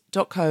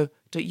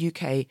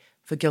pleasance.co.uk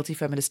for Guilty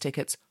Feminist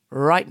tickets.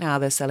 Right now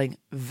they're selling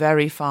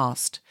very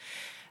fast.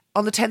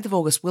 On the 10th of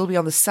August, we'll be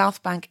on the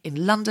South Bank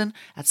in London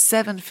at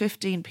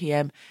 7:15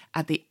 p.m.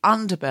 at the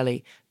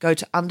Underbelly. Go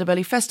to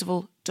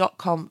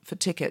underbellyfestival.com for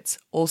tickets,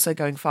 also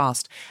going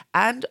fast.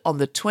 And on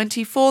the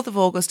 24th of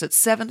August at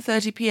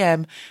 7:30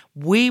 p.m,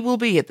 we will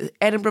be at the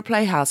Edinburgh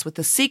Playhouse with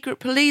The Secret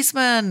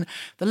Policeman,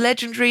 the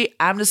legendary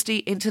Amnesty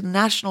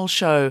International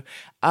show.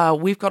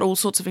 We've got all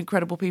sorts of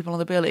incredible people on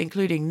the bill,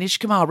 including Nish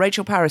Kumar,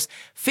 Rachel Parris,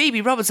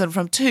 Phoebe Robertson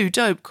from Two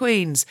Dope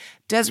Queens,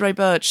 Desiree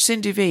Birch,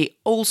 Cindy V,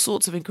 all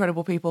sorts of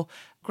incredible people.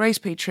 Grace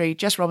Petrie,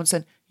 Jess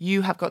Robinson.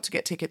 You have got to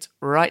get tickets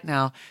right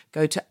now.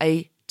 Go to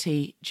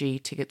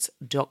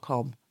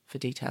atgtickets.com for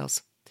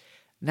details.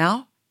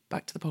 Now,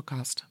 back to the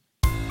podcast.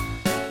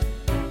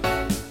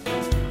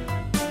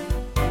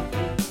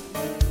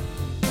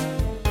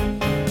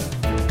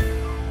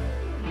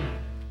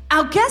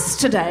 Our guests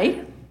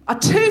today are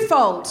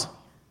twofold.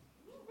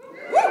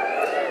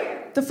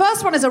 The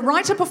first one is a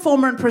writer,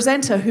 performer and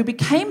presenter who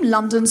became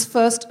London's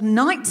first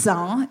night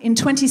czar in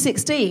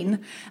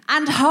 2016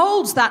 and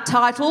holds that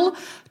title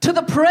to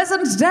the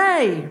present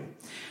day.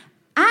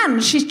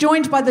 And she's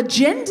joined by the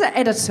gender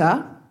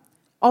editor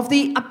of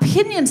the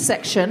opinion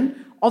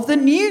section of the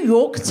New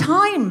York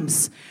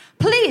Times.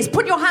 Please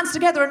put your hands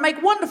together and make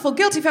wonderful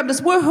Guilty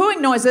Feminist woohooing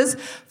noises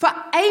for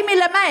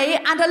Amy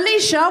Lamé and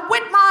Alicia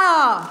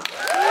Wittmeyer.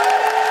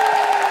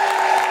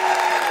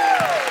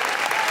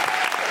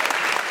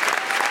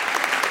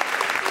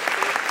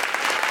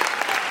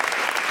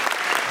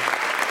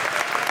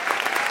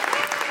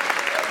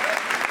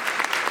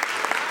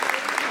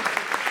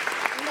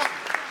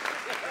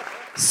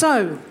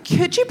 So,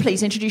 could you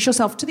please introduce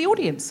yourself to the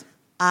audience?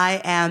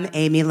 I am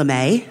Amy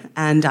Lamé,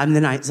 and I'm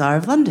the Night Czar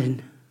of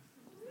London.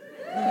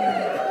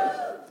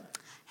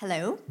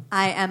 Hello,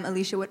 I am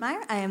Alicia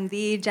Wittmeyer. I am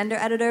the gender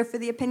editor for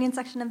the opinion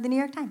section of the New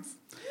York Times.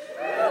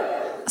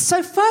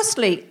 So,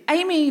 firstly,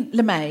 Amy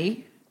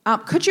Lamé,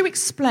 could you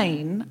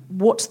explain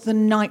what the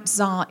Night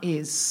Czar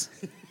is?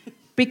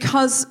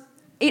 Because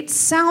it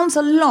sounds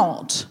a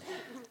lot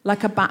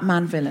like a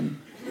Batman villain.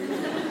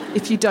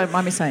 If you don't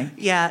mind me saying.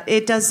 Yeah,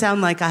 it does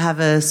sound like I have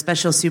a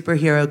special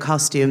superhero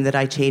costume that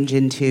I change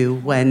into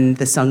when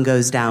the sun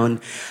goes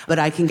down. But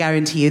I can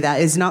guarantee you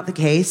that is not the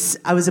case.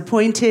 I was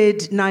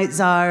appointed Night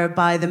Czar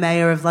by the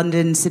Mayor of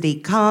London,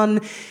 Sadiq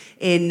Khan,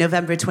 in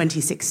November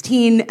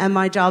 2016. And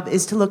my job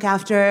is to look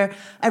after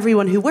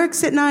everyone who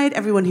works at night,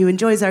 everyone who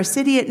enjoys our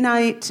city at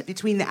night,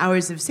 between the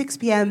hours of 6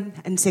 p.m.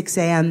 and 6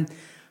 a.m.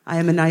 I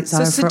am a Night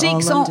Czar for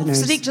all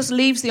Londoners. Sadiq just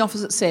leaves the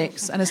office at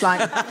 6 and is like,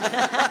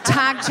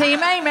 tag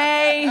team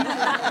Amy.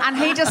 And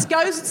he just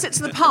goes and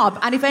sits at the pub.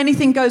 And if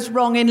anything goes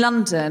wrong in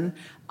London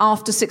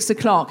after 6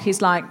 o'clock,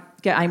 he's like,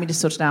 get Amy to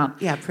sort it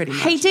out. Yeah, pretty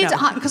much. He did,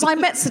 because I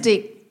met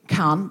Sadiq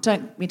Khan,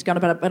 don't mean to go on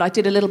about it, but I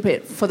did a little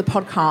bit for the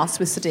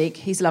podcast with Sadiq.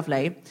 He's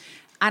lovely.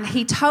 And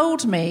he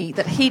told me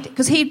that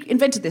because he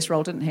invented this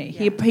role, didn't he?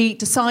 Yeah. He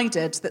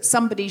decided that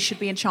somebody should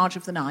be in charge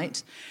of the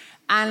night.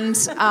 And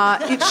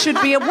it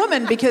should be a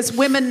woman because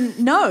women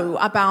know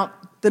about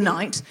the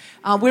night.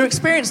 We're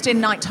experienced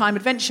in nighttime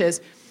adventures.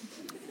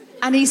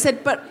 And he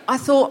said, but I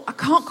thought, I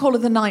can't call her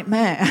the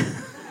Nightmare. And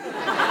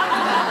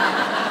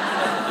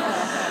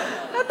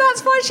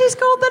that's why she's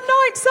called the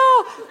Night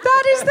Czar.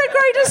 That is the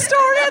greatest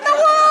story in the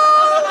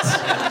world.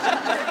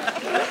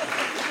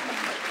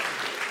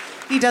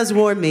 He does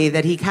warn me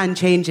that he can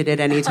change it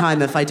at any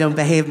time if I don't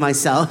behave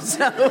myself.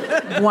 So.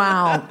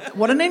 Wow.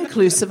 What an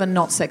inclusive and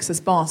not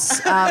sexist boss.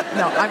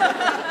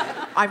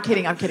 I'm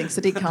kidding.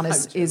 Sadiq Khan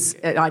is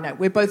I know.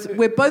 We're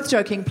both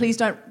joking. Please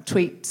don't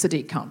tweet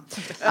Sadiq Khan.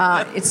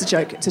 It's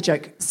a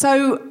joke.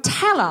 So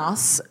tell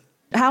us,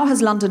 how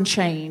has London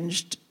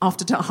changed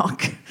after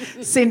dark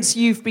since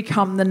you've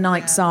become the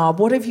night czar?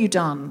 What have you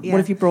done? Yeah. What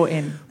have you brought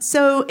in?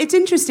 So it's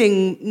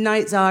interesting,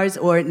 night czars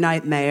or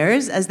night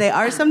mayors, as they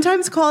are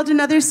sometimes called in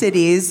other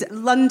cities.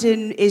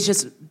 London is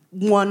just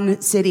one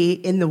city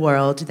in the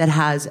world that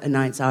has a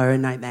night czar or a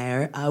night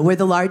mayor. We're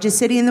the largest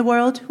city in the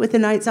world with a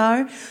night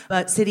czar,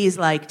 but cities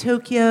like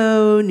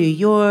Tokyo, New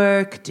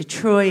York,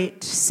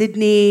 Detroit,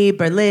 Sydney,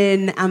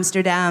 Berlin,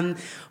 Amsterdam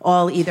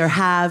all either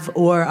have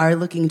or are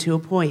looking to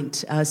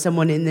appoint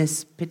someone in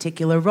this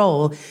particular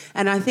role.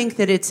 And I think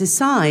that it's a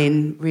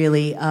sign,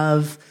 really,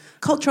 of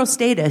cultural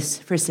status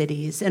for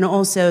cities and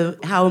also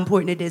how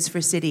important it is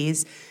for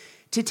cities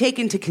to take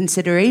into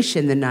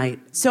consideration the night.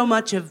 So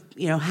much of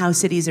how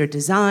cities are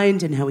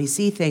designed and how we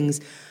see things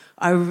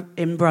are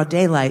in broad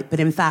daylight, but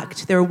in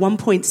fact, there are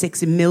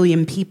 1.6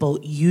 million people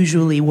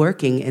usually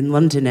working in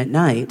London at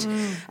night.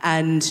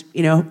 And,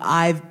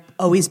 I've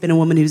always been a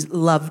woman who's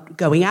loved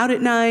going out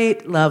at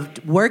night,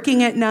 loved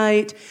working at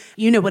night.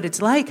 You know what it's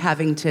like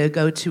having to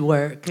go to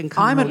work and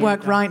come I'm home. at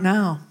work right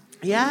now.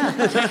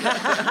 Yeah.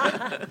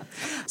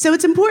 So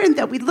it's important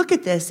that we look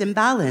at this in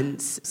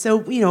balance. So,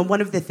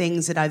 one of the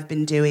things that I've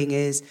been doing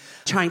is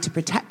trying to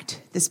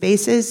protect the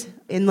spaces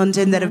in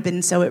London that have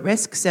been so at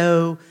risk.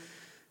 So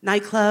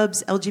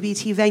nightclubs,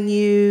 LGBT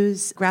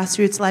venues,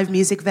 grassroots live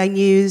music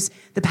venues.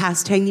 The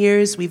past 10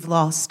 years, we've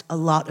lost a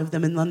lot of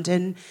them in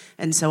London.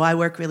 And so I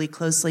work really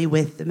closely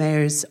with the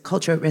Mayor's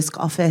Culture at Risk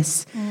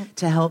office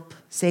to help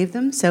save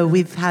them. So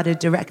we've had a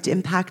direct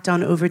impact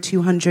on over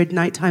 200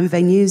 nighttime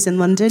venues in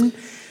London.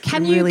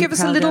 Can you give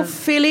us a little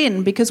fill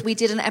in? Because we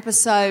did an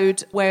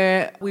episode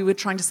where we were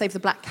trying to save the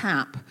Black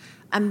Cap,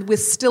 and we're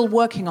still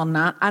working on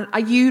that. And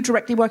are you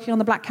directly working on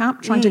the Black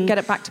Cap, trying to get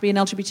it back to be an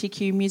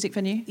LGBTQ music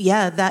venue?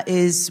 Yeah, that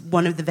is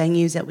one of the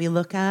venues that we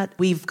look at.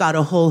 We've got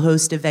a whole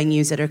host of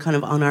venues that are kind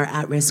of on our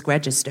at-risk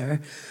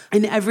register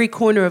in every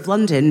corner of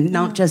London,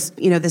 not just,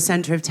 the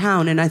centre of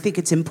town. And I think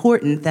it's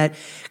important that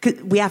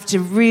we have to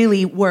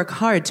really work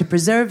hard to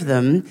preserve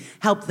them,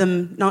 help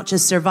them not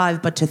just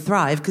survive, but to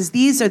thrive, because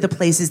these are the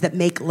places that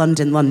make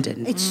London,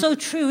 London. It's so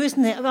true,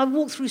 isn't it? I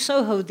walk through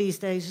Soho these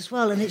days as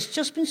well, and it's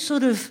just been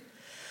sort of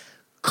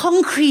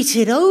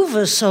concreted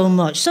over so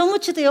much. So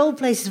much of the old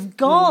places have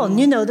gone.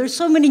 There's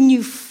so many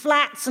new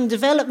flats and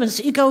developments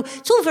that you go,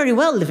 it's all very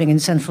well living in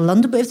central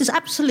London, but if there's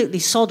absolutely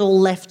sod all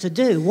left to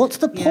do, what's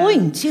the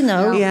point,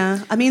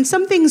 Yeah. I mean,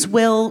 some things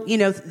will,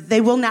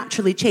 they will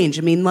naturally change.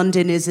 I mean,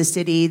 London is a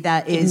city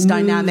that is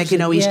dynamic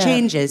and always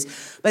changes.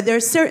 But there are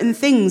certain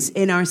things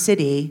in our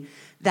city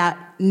that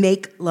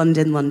make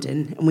London,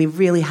 London. And we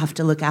really have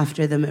to look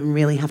after them and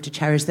really have to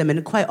cherish them.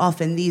 And quite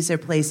often, these are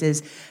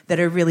places that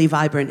are really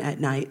vibrant at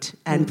night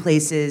and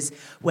places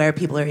where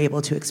people are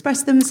able to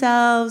express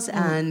themselves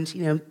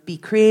and, be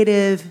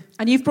creative.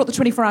 And you've brought the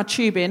 24-hour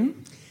tube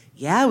in.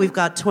 Yeah, we've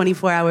got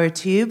 24-hour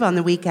tube on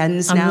the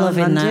weekends now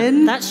in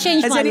London. That's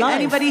changed my life.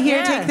 Anybody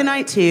here take the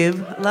night tube?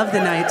 Love the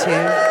night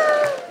tube.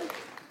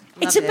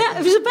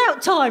 It was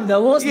about time,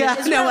 though, wasn't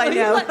it? I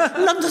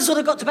know. London sort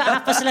of got to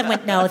about 11:30,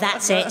 went, no,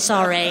 that's it,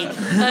 sorry.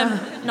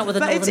 Not with a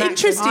But it's northern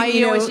interesting,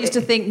 accent. I always used to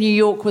think New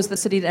York was the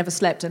city that never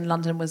slept and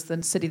London was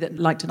the city that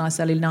liked a nice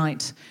early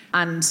night.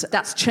 And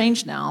that's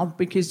changed now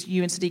because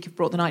you and Sadiq have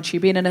brought the night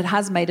tube in, and it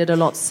has made it a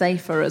lot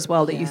safer as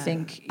well that you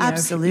think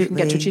absolutely you can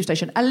get to a tube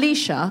station.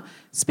 Alicia,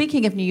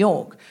 speaking of New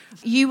York,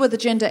 you were the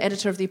gender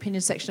editor of the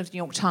opinion section of the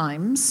New York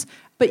Times,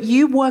 but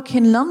you work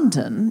in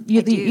London.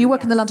 You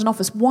work in the London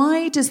office.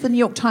 Why does the New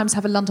York Times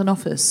have a London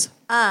office?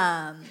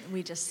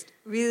 We just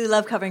really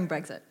love covering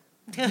Brexit.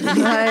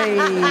 Hey.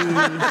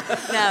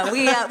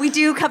 No, we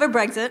do cover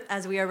Brexit,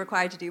 as we are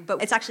required to do,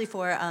 but it's actually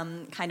for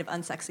kind of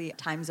unsexy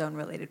time zone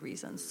related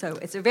reasons. So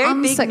it's a very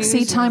big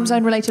unsexy time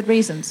zone related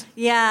reasons.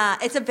 Yeah,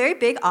 it's a very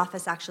big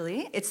office,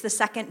 actually. It's the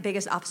second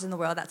biggest office in the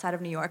world outside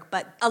of New York,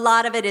 but a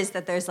lot of it is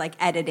that there's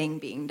editing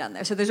being done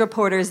there. So there's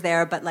reporters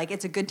there, but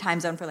it's a good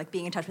time zone for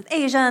being in touch with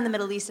Asia and the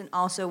Middle East and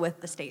also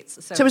with the States.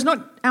 So it's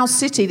not our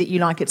city that you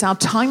like, it's our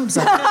time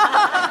zone.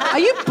 Are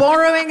you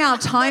borrowing our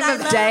time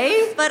of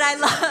day? But I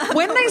love...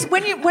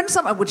 When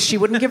someone, she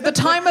wouldn't give the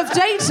time of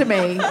day to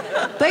me.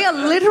 They are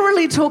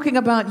literally talking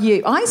about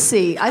you. I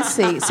see.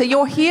 So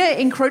you're here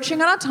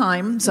encroaching on our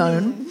time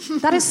zone.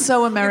 That is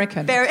so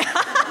American.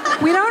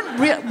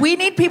 We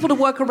need people to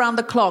work around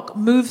the clock.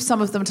 Move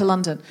some of them to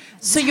London.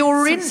 So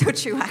you're in. So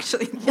true,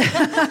 actually.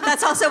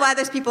 That's also why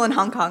there's people in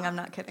Hong Kong. I'm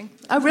not kidding.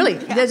 Oh, really?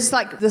 Yeah. There's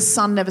the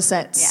sun never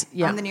sets.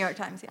 Yeah. On the New York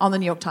Times. Yeah. On the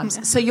New York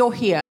Times. So you're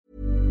here.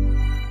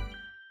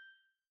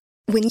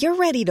 When you're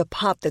ready to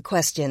pop the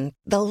question,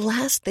 the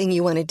last thing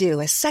you want to do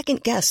is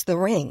second-guess the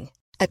ring.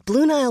 At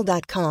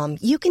BlueNile.com,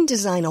 you can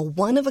design a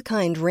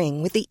one-of-a-kind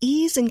ring with the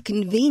ease and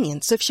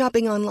convenience of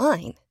shopping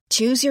online.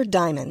 Choose your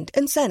diamond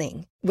and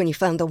setting. When you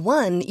find the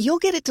one, you'll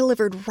get it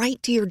delivered right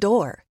to your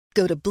door.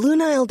 Go to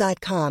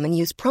BlueNile.com and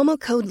use promo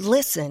code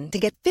LISTEN to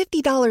get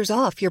 $50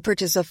 off your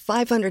purchase of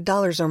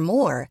 $500 or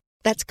more.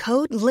 That's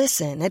code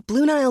LISTEN at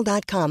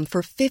BlueNile.com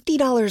for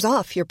 $50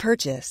 off your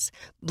purchase.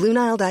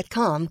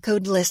 BlueNile.com,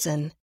 code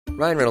LISTEN.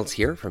 Ryan Reynolds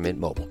here from Mint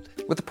Mobile.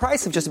 With the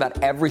price of just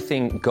about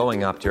everything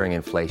going up during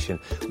inflation,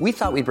 we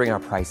thought we'd bring our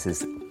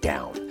prices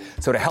down.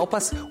 So to help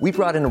us, we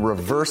brought in a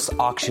reverse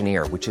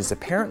auctioneer, which is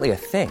apparently a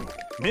thing.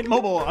 Mint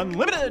Mobile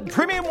Unlimited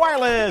Premium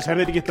Wireless. How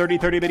to get 30,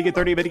 30, bit to get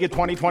 30, bit to get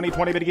 20, 20,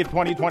 20, bit to get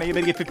 20, 20,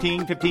 bit to get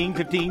 15, 15,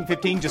 15,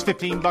 15, just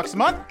 $15 a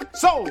month?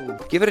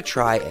 Sold! Give it a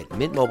try at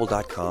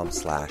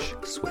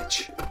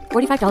mintmobile.com/switch.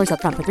 $45 up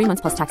front for 3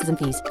 months plus taxes and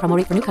fees. Promo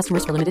rate for new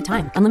customers for limited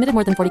time. Unlimited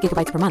more than 40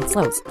 gigabytes per month.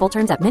 Slows full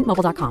terms at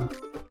mintmobile.com.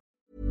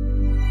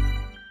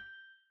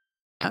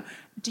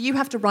 Do you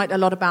have to write a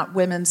lot about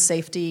women's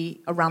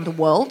safety around the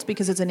world?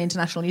 Because it's an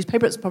international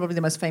newspaper. It's probably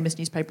the most famous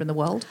newspaper in the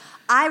world.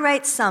 I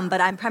write some, but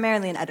I'm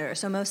primarily an editor,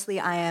 so mostly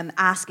I am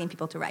asking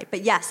people to write.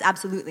 But yes,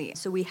 absolutely.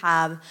 So we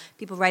have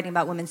people writing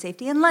about women's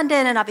safety in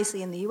London and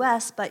obviously in the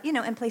US, but, you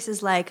know, in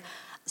places like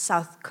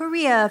South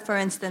Korea, for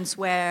instance,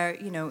 where,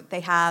 you know,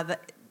 they have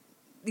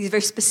these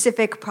very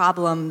specific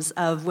problems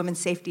of women's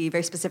safety,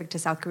 very specific to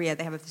South Korea.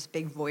 They have this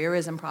big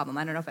voyeurism problem.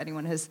 I don't know if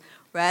anyone has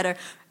read or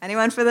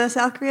anyone for the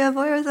South Korea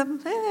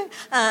voyeurism.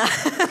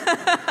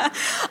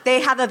 They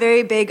have a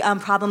very big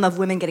problem of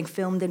women getting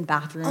filmed in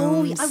bathrooms.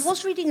 Oh, I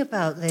was reading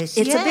about this.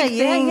 It's a big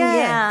thing,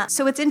 yeah.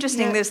 So it's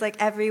interesting. Yeah. There's like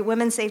every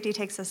women's safety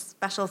takes a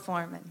special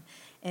form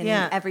in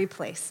every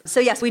place. So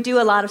yes, we do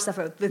a lot of stuff.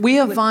 We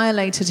are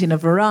violated in a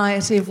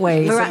variety of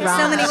ways. So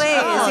many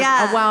ways,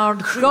 yeah.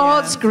 Around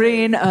God's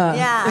green earth.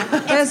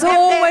 Yeah. There's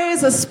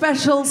always a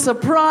special,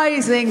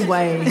 surprising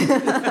way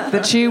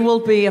that you will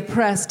be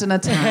oppressed and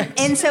attacked.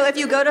 And so if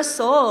you go to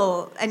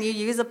Seoul and you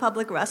use a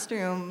public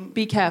restroom,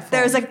 be careful.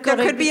 There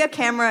could be a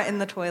camera in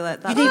the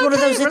toilet. You need one of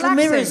those little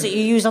mirrors that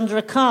you use under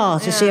a car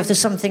to see if there's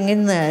something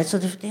in there.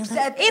 Sort of, in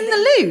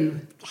the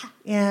loo?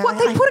 Yeah. What,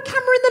 they put a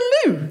camera in the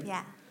loo?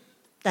 Yeah.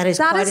 That is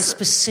quite a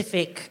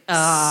specific...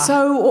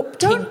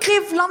 don't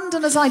give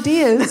Londoners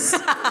ideas.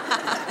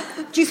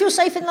 Do you feel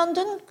safe in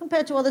London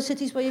compared to other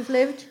cities where you've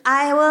lived?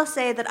 I will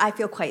say that I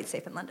feel quite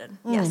safe in London,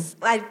 yes.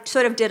 I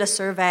sort of did a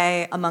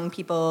survey among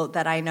people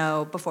that I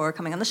know before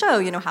coming on the show,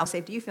 you know, how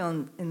safe do you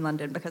feel in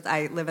London? Because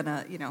I live in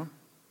a, you know,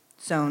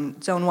 zone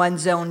 1,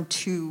 zone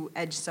 2,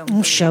 edge zone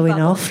 3. Showing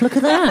off, look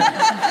at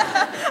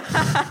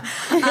that.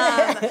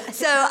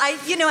 So I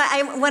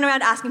went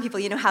around asking people,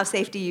 you know, how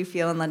safe do you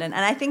feel in London?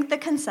 And I think the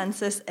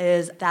consensus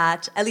is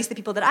that at least the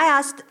people that I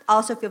asked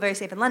also feel very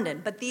safe in London.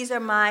 But these are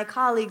my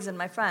colleagues and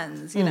my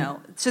friends, you know.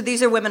 So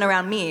these are women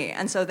around me,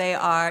 and so they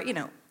are, you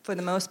know, for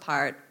the most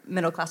part,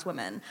 middle-class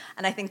women.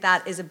 And I think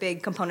that is a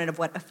big component of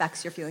what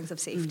affects your feelings of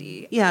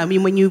safety. Yeah, I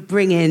mean, when you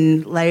bring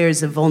in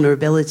layers of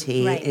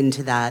vulnerability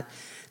into that,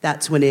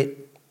 that's when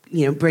it,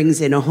 you know, brings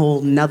in a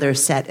whole nother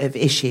set of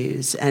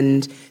issues.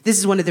 And this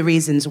is one of the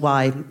reasons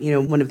why, you know,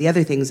 one of the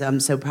other things I'm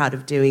so proud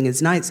of doing as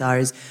Night Czar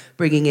is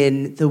bringing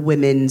in the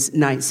Women's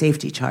Night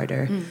Safety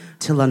Charter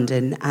to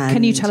London. And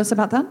can you tell us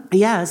about that?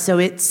 Yeah, so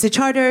it's a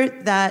charter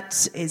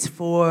that is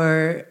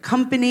for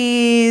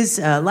companies,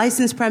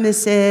 licensed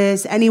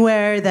premises,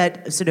 anywhere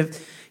that sort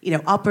of, you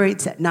know,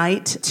 operates at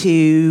night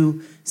to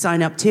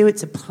sign up to.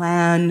 It's a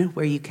plan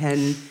where you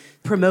can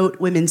promote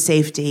women's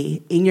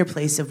safety in your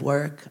place of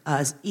work.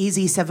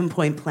 Easy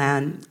 7-point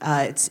plan.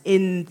 It's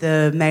in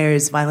the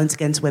mayor's Violence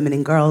Against Women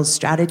and Girls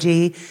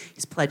strategy.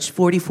 He's pledged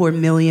 £44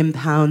 million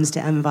to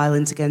end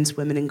violence against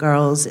women and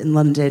girls in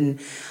London.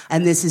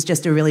 And this is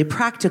just a really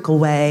practical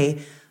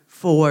way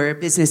for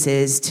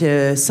businesses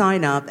to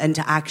sign up and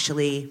to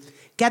actually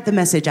get the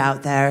message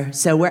out there.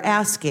 So we're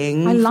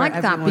asking. I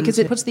like that because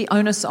it puts the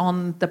onus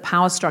on the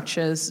power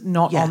structures,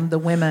 not on the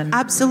women.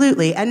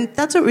 Absolutely. And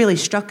that's what really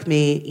struck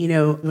me, you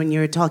know, when you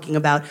were talking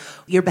about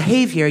your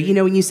behavior, you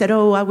know, when you said,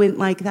 oh, I went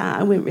like that,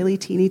 I went really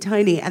teeny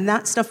tiny. And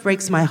that stuff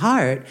breaks my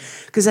heart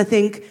because I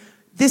think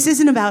this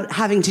isn't about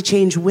having to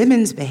change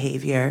women's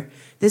behavior.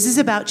 This is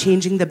about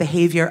changing the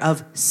behavior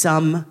of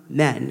some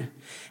men.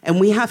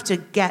 And we have to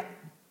get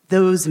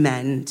those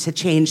men to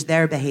change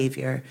their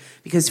behavior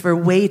because for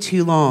way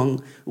too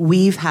long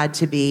we've had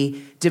to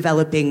be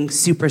developing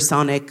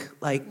supersonic,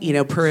 like, you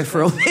know,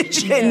 peripheral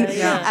vision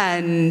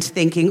and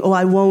thinking, oh,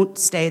 I won't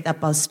stay at that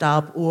bus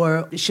stop,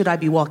 or should I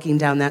be walking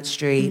down that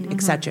street,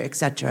 et cetera, et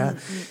cetera.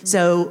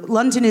 So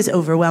London is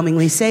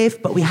overwhelmingly safe,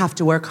 but we have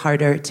to work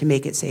harder to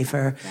make it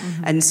safer.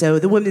 And so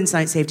the Women's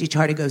Night Safety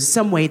Charter goes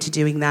some way to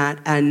doing that.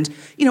 And,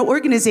 you know,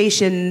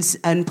 organizations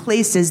and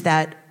places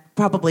that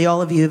probably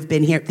all of you have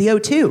been here. The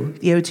O2.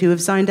 The O2 have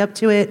signed up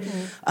to it.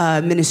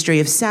 Ministry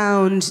of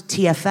Sound,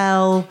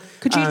 TfL.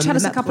 Could you tell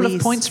us a Met couple Police.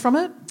 of points from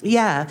it?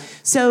 Yeah.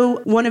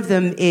 So one of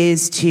them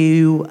is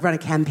to run a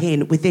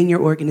campaign within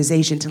your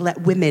organization to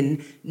let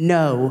women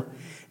know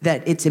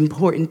that it's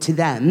important to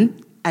them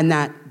and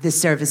that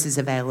this service is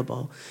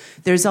available.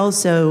 There's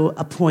also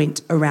a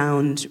point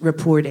around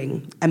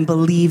reporting and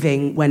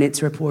believing when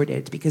it's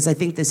reported, because I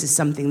think this is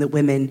something that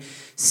women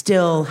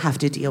still have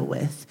to deal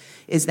with,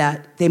 is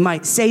that they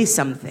might say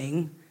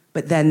something,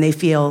 but then they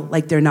feel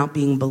like they're not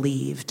being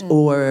believed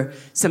or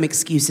some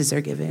excuses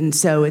are given.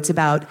 So it's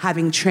about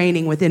having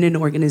training within an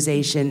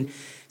organization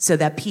so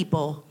that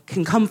people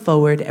can come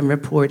forward and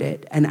report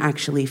it and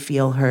actually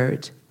feel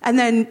heard. And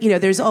then,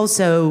 there's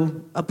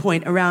also a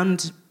point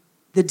around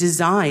the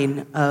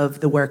design of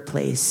the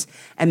workplace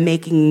and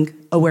making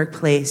a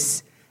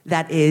workplace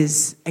that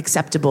is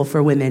acceptable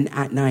for women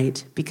at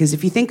night. Because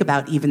if you think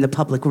about even the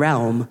public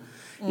realm,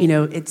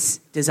 it's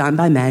designed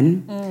by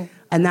men.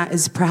 And that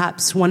is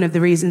perhaps one of the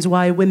reasons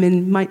why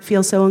women might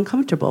feel so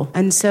uncomfortable.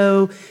 And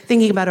so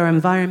thinking about our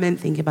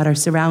environment, thinking about our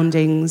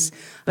surroundings,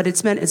 but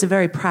it's meant as a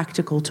very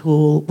practical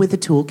tool with a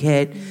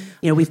toolkit.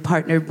 We've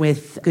partnered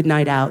with Good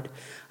Night Out.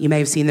 You may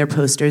have seen their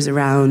posters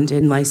around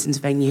in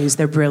licensed venues.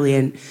 They're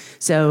brilliant.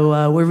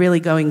 So we're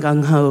really going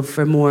gung-ho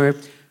for more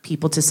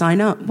people to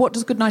sign up. What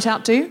does Good Night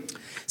Out do?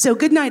 So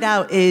Good Night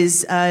Out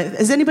is,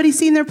 has anybody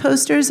seen their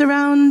posters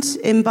around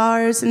in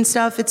bars and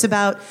stuff? It's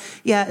about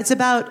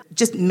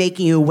just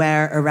making you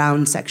aware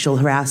around sexual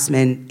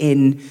harassment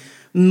in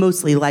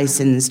mostly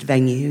licensed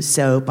venues,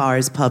 so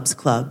bars, pubs,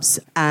 clubs.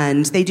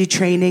 And they do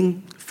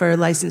training for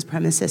licensed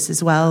premises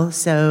as well.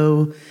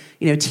 So,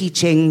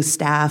 teaching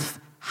staff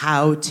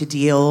how to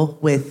deal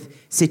with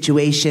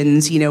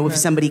situations, if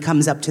somebody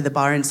comes up to the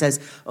bar and says,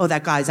 oh,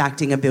 that guy's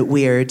acting a bit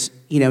weird,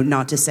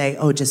 not to say,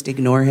 oh, just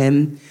ignore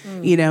him,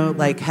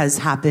 like has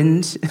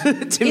happened to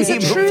me before. Is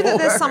it true that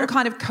there's some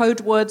kind of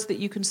code words that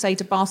you can say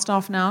to bar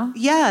staff now?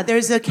 Yeah,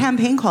 there's a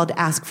campaign called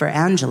Ask for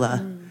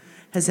Angela.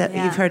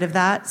 You've heard of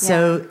that? Yeah.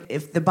 So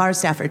if the bar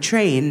staff are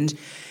trained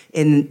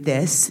in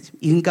this,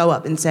 you can go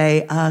up and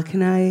say,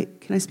 can I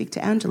speak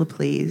to Angela,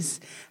 please?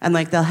 And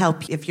they'll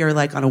help if you're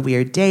on a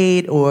weird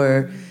date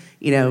or...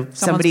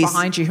 somebody's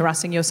behind you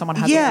harassing you, or someone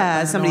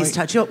has somebody's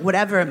touched you,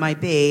 whatever it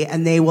might be,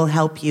 and they will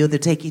help you. They'll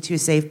take you to a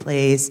safe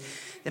place.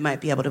 They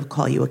might be able to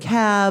call you a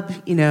cab,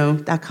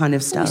 that kind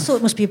of stuff. I thought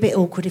it must be a bit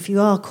awkward if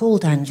you are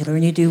called Angela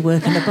and you do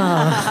work in a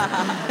bar.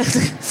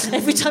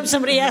 Every time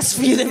somebody asks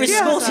for you, they're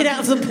escorted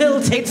out of the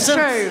building. It's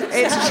true.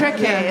 It's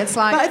tricky. It's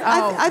like, but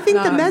I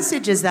think the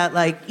message is that,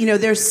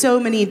 there's so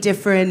many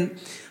different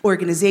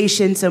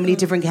organizations, so many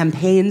different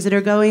campaigns that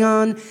are going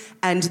on,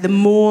 and the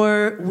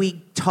more we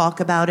talk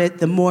about it,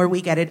 the more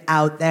we get it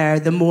out there,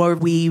 the more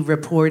we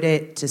report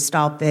it to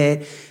stop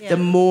it, the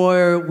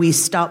more we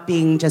stop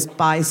being just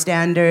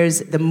bystanders,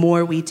 the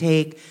more we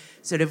take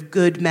sort of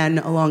good men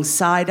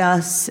alongside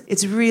us.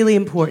 It's really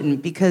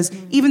important because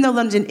even though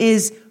London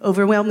is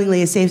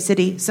overwhelmingly a safe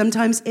city,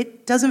 sometimes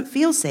it doesn't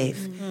feel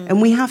safe,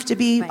 and we have to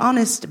be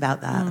honest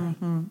about that.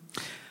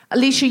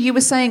 Alicia, you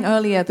were saying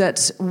earlier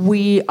that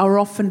we are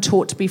often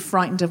taught to be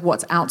frightened of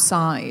what's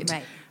outside.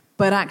 Right.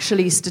 But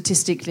actually,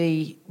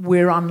 statistically,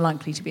 we're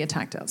unlikely to be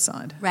attacked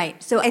outside.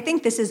 Right. So I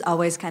think this is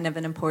always kind of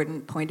an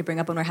important point to bring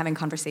up when we're having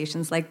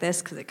conversations like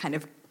this, because it kind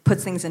of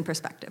puts things in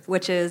perspective,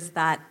 which is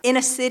that in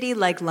a city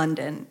like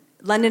London,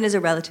 London is a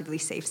relatively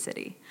safe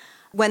city.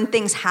 When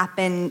things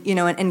happen,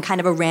 in kind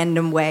of a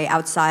random way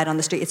outside on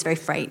the street, it's very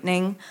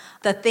frightening.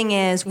 The thing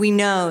is, we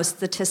know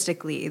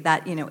statistically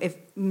that, if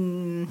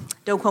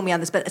don't quote me on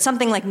this, but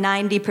something like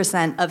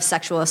 90% of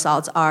sexual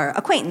assaults are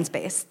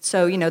acquaintance-based.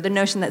 So, the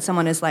notion that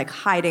someone is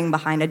hiding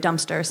behind a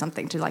dumpster or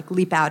something to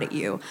leap out at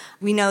you,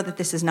 we know that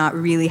this is not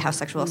really how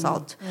sexual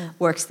assault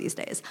works these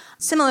days.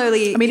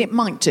 Similarly, I mean, it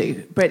might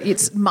do, but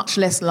it's much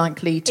less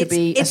likely to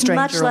be a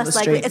stranger on the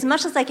street. It's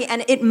much less likely,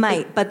 and it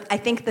might, but I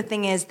think the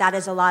thing is that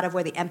is a lot of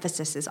where the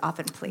emphasis is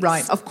often placed.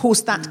 Right, of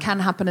course that can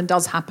happen and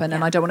does happen,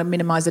 and I don't want to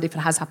minimise it if it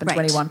has happened to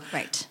anyone.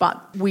 Right.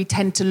 But we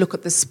tend to look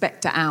at the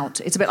spectre out.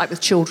 It's a bit like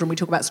with children, we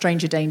talk about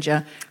stranger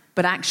danger,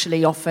 but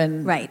actually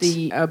often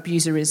the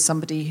abuser is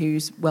somebody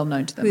who's well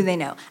known to them. Who they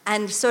know.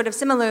 And sort of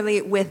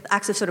similarly with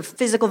acts of sort of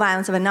physical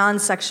violence of a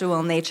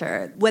non-sexual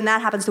nature, when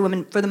that happens to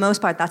women, for the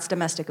most part, that's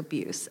domestic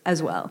abuse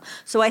as well.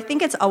 So I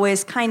think it's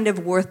always kind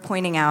of worth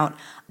pointing out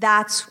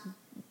that's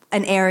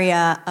an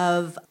area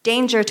of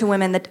danger to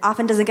women that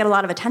often doesn't get a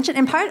lot of attention,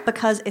 in part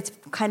because it's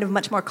kind of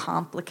much more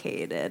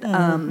complicated.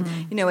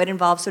 It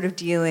involves sort of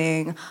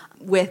dealing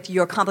with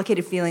your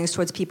complicated feelings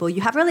towards people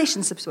you have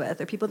relationships with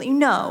or people that you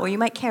know or you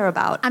might care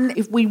about. And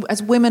if we,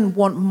 as women,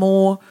 want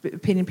more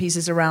opinion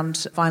pieces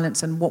around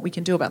violence and what we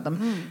can do about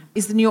them,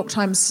 is the New York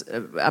Times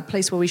a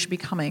place where we should be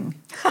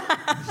coming?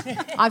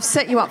 I've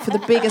set you up for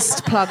the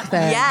biggest plug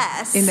there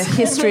in the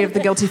history of the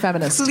Guilty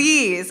Feminist.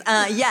 Please.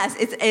 Yes,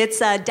 it's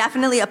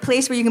definitely a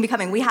place where you can be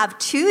coming. We have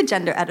 2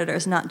 gender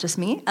editors, not just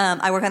me.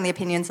 I work on the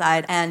opinion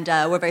side, and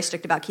we're very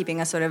strict about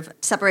keeping a sort of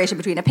separation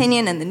between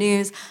opinion and the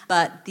news.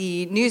 But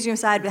the newsroom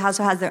side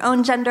also has their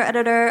own gender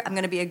editor. I'm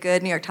going to be a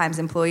good New York Times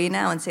employee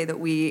now and say that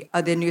we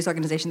are the news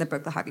organization that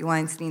broke the Harvey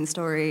Weinstein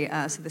story.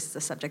 So this is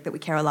a subject that we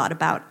care a lot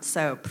about.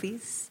 So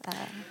please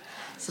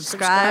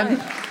subscribe.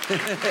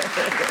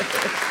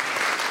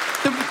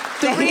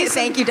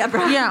 Thank you,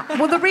 Deborah. Yeah.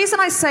 Well, the reason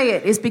I say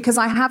it is because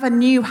I have a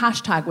new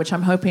hashtag, which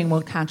I'm hoping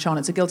will catch on.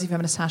 It's a Guilty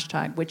Feminist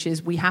hashtag, which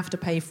is we have to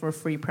pay for a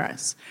free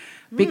press.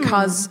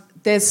 Because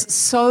There's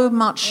so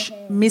much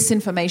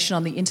misinformation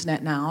on the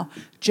internet now.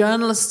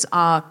 Journalists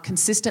are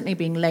consistently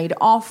being laid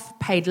off,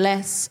 paid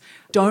less,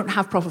 don't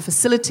have proper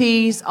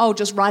facilities. Oh,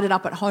 just write it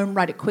up at home,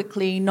 write it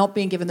quickly, not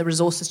being given the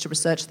resources to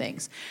research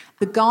things.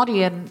 The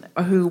Guardian,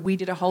 who we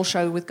did a whole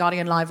show with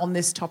Guardian Live on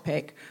this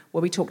topic,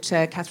 where we talked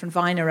to Catherine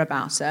Viner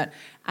about it,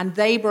 and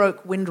they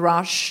broke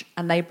Windrush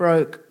and they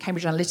broke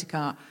Cambridge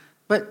Analytica,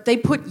 but they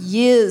put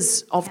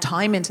years of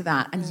time into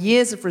that and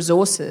years of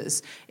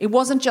resources. It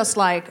wasn't just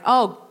like,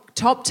 oh,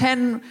 top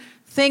 10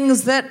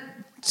 things that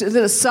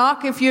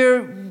suck if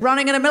you're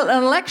running an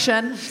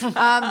election.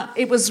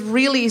 It was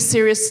really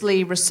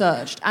seriously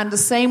researched. And the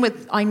same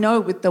with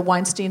the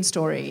Weinstein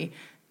story.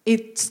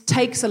 It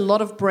takes a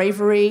lot of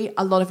bravery,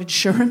 a lot of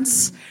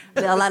insurance.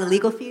 A lot of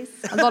legal fees.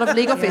 A lot of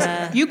legal fees.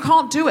 You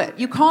can't do it.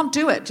 You can't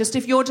do it. Just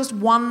if you're just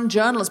one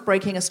journalist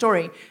breaking a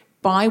story,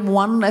 buy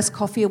one less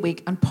coffee a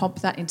week and pop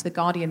that into The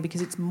Guardian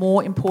because it's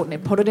more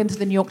important. Put it into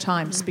the New York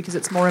Times because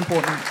it's more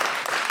important.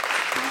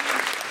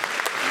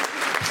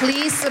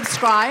 Please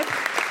subscribe.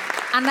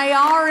 And they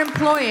are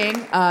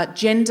employing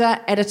gender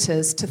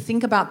editors to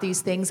think about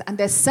these things, and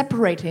they're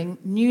separating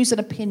news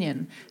and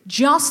opinion.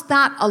 Just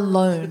that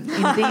alone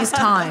in these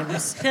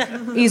times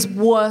is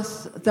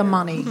worth the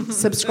money.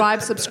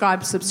 Subscribe,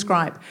 subscribe,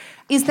 subscribe.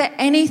 Is there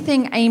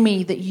anything,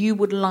 Amy, that you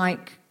would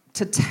like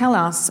to tell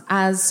us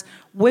as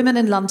women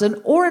in London,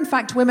 or in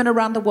fact women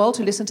around the world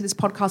who listen to this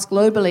podcast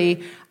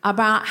globally,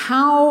 about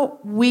how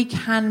we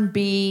can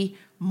be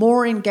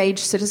more engaged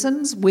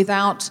citizens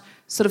without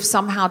sort of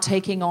somehow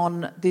taking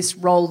on this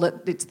role that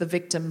it's the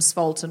victim's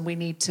fault and we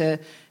need to,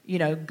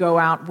 go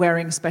out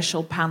wearing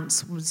special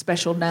pants with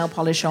special nail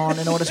polish on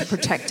in order to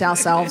protect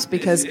ourselves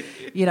because,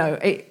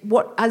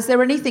 is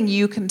there anything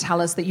you can tell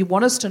us that you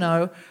want us to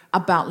know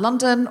about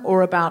London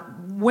or about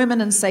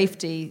women and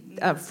safety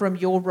from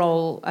your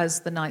role as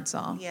the Night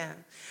Tsar? Yeah.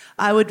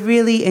 I would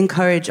really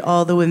encourage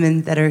all the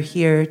women that are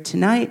here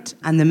tonight,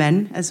 and the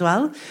men as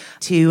well,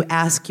 to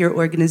ask your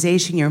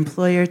organization, your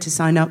employer, to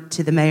sign up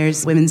to the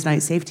Mayor's Women's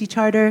Night Safety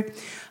Charter.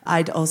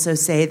 I'd also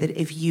say that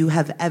if you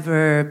have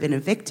ever been a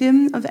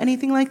victim of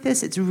anything like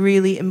this, it's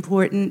really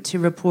important to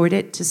report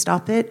it, to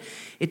stop it.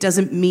 It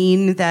doesn't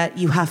mean that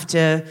you have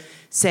to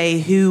say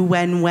who,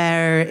 when,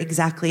 where,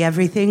 exactly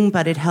everything,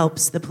 but it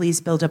helps the police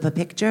build up a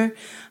picture.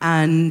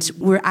 And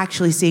we're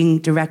actually seeing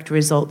direct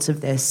results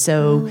of this.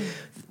 So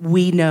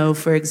we know,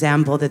 for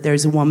example, that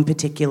there's one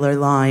particular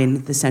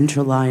line, the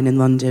Central Line in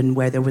London,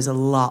 where there was a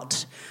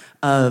lot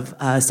of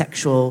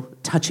sexual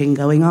touching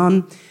going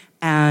on.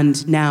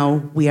 And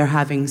now we are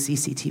having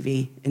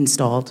CCTV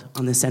installed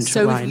on the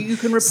Central Line. So you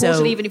can report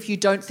it even if you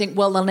don't think,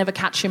 well, they'll never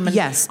catch him. And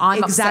yes,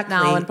 I'm exactly.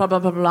 upset now and blah, blah,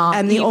 blah, blah.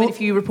 And even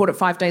if you report it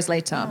 5 days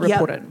later,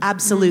 report it.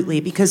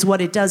 Absolutely, because what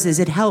it does is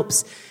it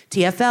helps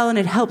TfL and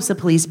it helps the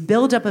police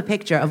build up a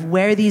picture of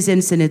where these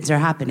incidents are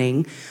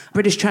happening.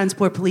 British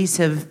Transport Police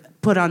have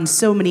put on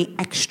so many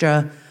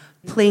extra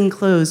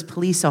plainclothes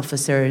police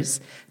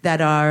officers that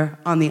are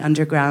on the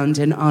underground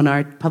and on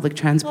our public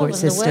transport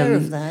system. I wasn't aware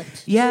of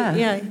that.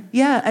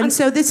 Yeah. And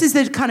so this is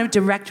the kind of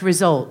direct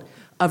result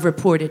of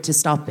report it to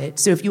stop it.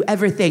 So if you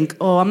ever think,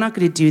 oh, I'm not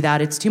going to do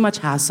that, it's too much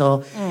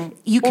hassle,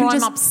 you can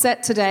I'm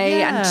upset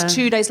today and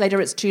 2 days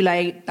later it's too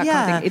late, that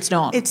kind of thing. It's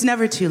not. It's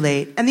never too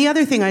late. And the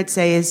other thing I'd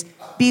say is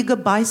be a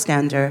good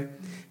bystander.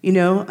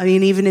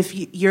 Even if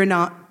you're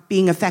not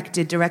being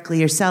affected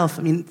directly yourself.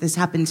 This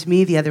happened to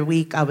me the other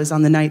week. I was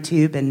on the night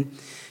tube and,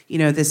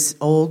 this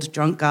old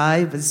drunk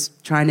guy was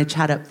trying to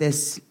chat up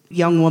this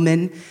young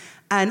woman.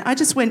 And I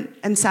just went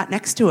and sat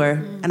next to her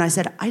and I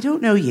said, I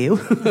don't know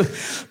you,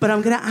 but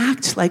I'm going to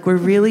act like we're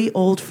really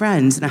old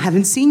friends and I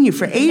haven't seen you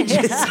for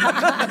ages.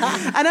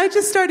 And I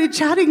just started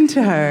chatting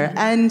to her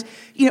and,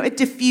 it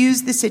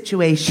diffused the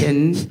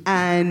situation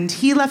and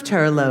he left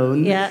her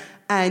alone. Yeah.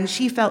 And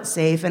she felt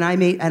safe, and I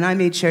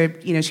made sure,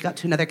 she got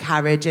to another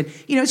carriage. And,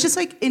 it's just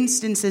like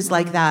instances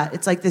like that.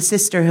 It's like the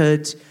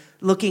sisterhood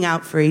looking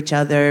out for each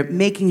other,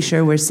 making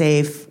sure we're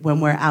safe when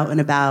we're out and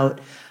about.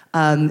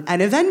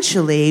 And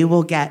eventually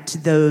we'll get to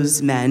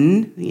those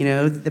men,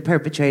 the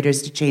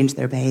perpetrators, to change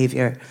their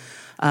behavior.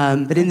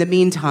 But in the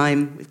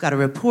meantime, we've got to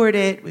report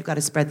it. We've got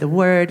to spread the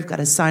word. We've got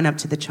to sign up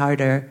to the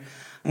charter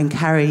and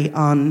carry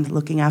on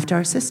looking after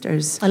our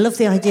sisters. I love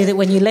the idea that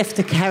when you left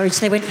the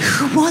carriage, they went,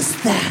 who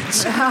was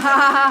that?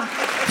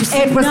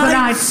 It was the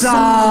Night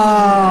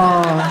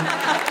Tsar.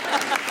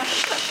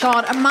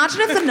 God,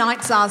 imagine if the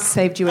Night Tsar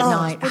saved you at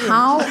night.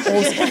 How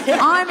awesome.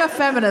 I'm a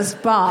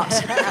feminist, but...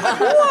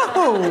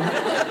 Whoa!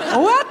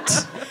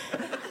 What?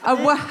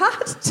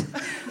 What?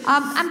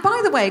 And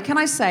by the way, can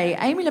I say,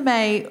 Amy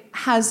Lamé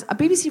has a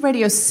BBC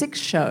Radio 6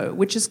 show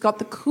which has got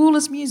the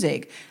coolest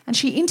music, and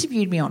she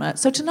interviewed me on it.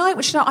 So tonight,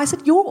 I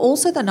said, you're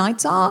also the Night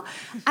Tsar,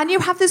 and you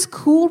have this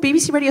cool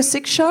BBC Radio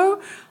 6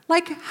 show?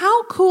 Like,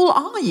 how cool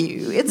are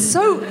you? It's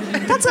so...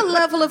 That's a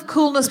level of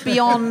coolness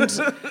beyond...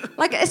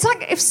 Like, it's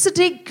like if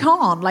Sadiq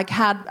Khan,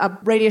 had a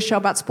radio show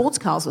about sports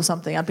cars or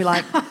something, I'd be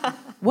like,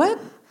 what?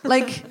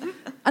 Like,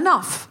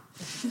 enough.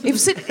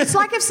 It's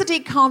like if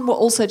Sadiq Khan were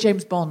also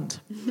James Bond.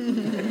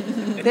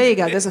 There you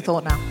go, there's a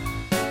thought now.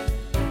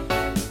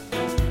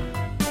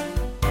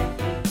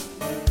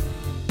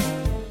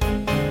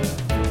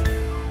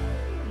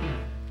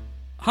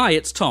 Hi,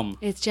 it's Tom.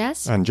 It's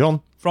Jess. And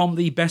John. From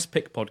the Best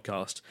Pick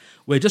podcast.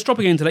 We're just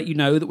dropping in to let you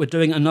know that we're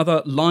doing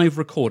another live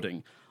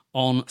recording.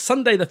 On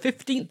Sunday the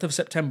 15th of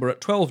September at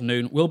 12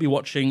 noon, we'll be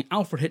watching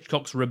Alfred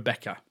Hitchcock's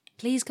Rebecca.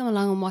 Please come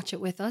along and watch it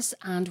with us,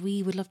 and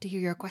we would love to hear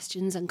your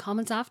questions and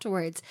comments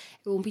afterwards.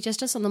 It won't be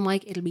just us on the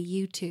mic, it'll be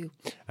you too.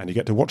 And you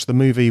get to watch the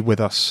movie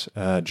with us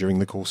during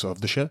the course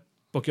of the show.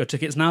 Book your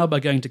tickets now by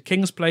going to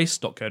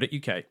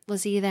kingsplace.co.uk. We'll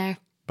see you there.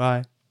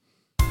 Bye.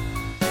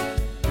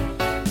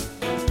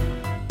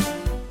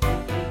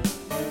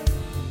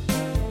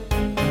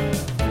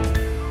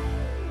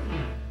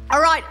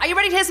 All right, are you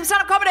ready to hear some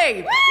stand-up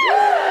comedy?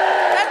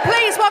 Then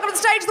please welcome to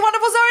the stage the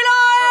wonderful Zoe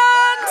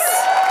Lyons!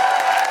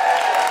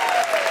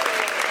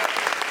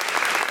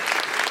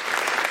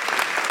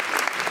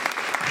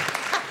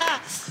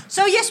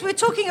 So yes, we're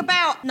talking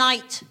about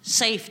night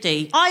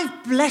safety.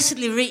 I've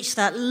blessedly reached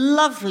that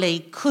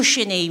lovely,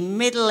 cushiony,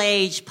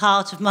 middle-aged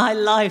part of my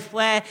life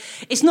where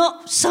it's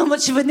not so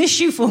much of an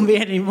issue for me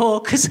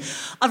anymore because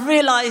I've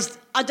realised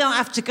I don't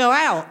have to go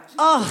out.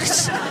 I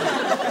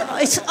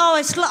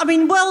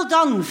mean, well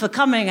done for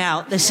coming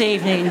out this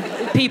evening,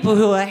 people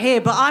who are here.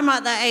 But I'm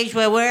at that age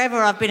where wherever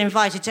I've been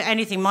invited to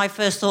anything, my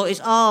first thought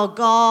is, oh,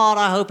 God,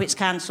 I hope it's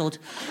cancelled.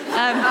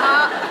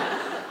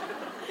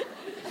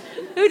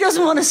 Who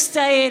doesn't want to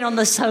stay in on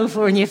the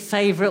sofa in your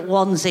favourite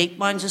onesie?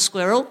 Mine's a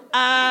squirrel.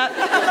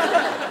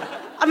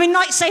 I mean,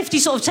 night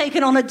safety's sort of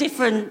taken on a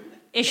different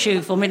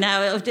issue for me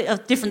now, of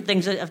different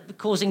things that are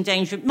causing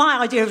danger. My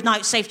idea of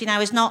night safety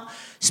now is not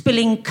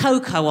spilling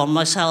cocoa on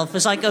myself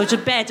as I go to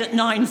bed at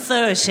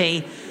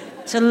 9:30.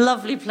 It's a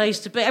lovely place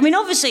to be. I mean,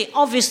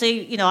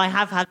 obviously, you know, I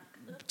have had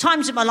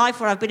times in my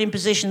life where I've been in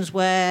positions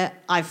where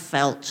I've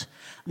felt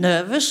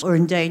nervous or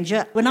in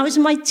danger. When I was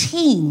in my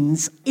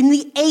teens, in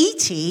the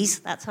 80s,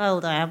 that's how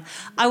old I am,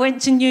 I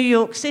went to New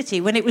York City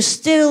when it was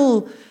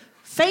still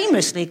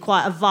famously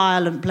quite a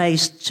violent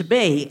place to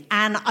be.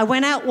 And I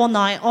went out one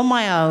night on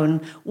my own,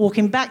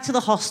 walking back to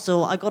the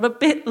hostel. I got a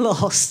bit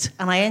lost,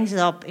 and I ended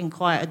up in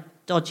quite a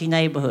dodgy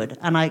neighbourhood.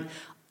 And I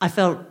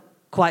felt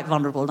quite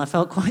vulnerable, and I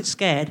felt quite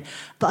scared.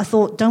 But I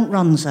thought, don't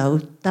run,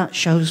 Zoe. That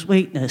shows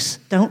weakness.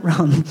 Don't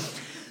run.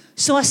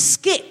 So I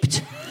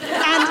skipped.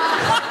 And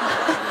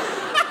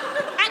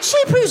actually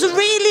it proves a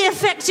really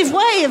effective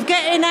way of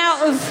getting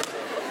out of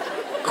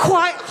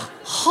quite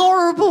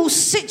horrible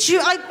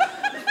situations.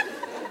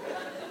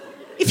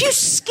 If you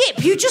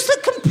skip, you just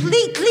look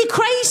completely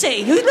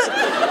crazy.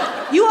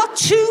 You are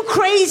too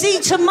crazy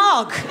to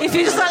mug. If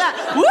you're just like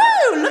that,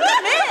 woo, look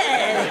at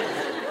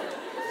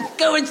me.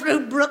 Going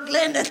through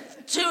Brooklyn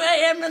at 2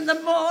 a.m. in the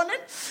morning.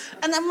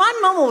 And then my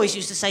mum always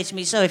used to say to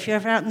me, so if you're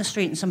ever out in the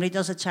street and somebody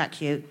does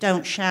attack you,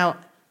 don't shout,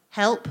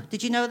 help.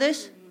 Did you know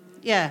this?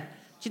 Yeah. Do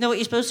you know what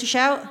you're supposed to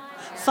shout?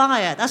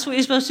 Fire. That's what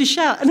you're supposed to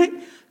shout. And it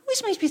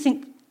always makes me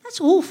think, that's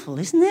awful,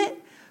 isn't it?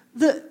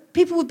 That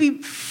people would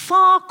be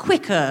far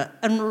quicker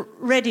and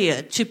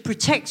readier to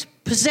protect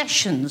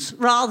possessions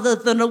rather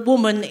than a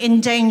woman in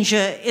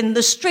danger in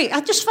the street. I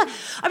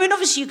mean,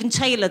 obviously you can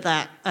tailor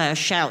that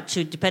shout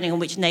to, depending on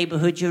which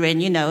neighbourhood you're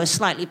in, you know, a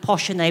slightly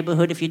posher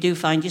neighbourhood, if you do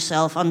find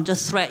yourself under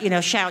threat, you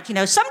know, shout, you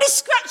know, somebody's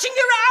scratching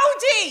your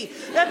Audi!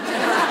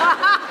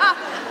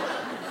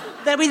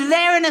 They'll be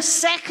there in a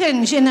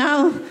second, you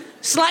know.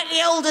 Slightly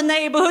older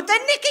neighbourhood,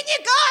 they're nicking your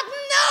garden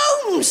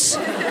gnomes!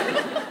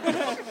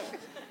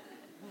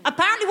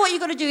 Apparently what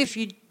you've got to do if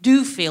you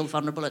do feel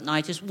vulnerable at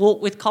night is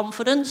walk with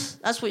confidence.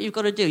 That's what you've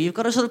got to do. You've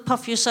got to sort of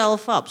puff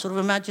yourself up, sort of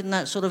imagine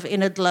that sort of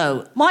inner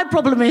glow. My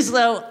problem is,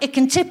 though, it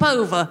can tip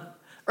over,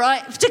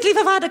 right? Particularly if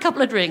I've had a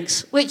couple of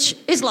drinks, which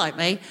is like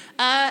me.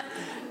 And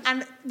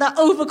that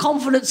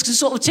overconfidence can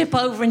sort of tip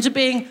over into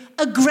being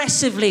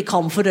aggressively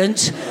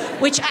confident,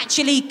 which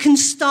actually can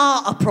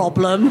start a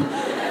problem.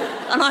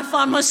 And I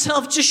find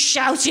myself just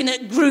shouting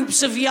at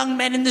groups of young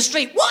men in the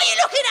street, what are you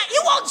looking at?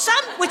 You want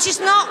some? Which is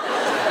not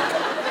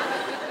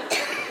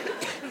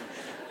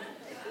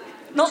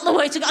the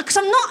way to go. Because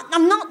I'm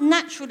not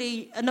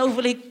naturally an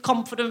overly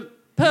confident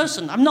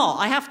person. I'm not.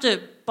 I have to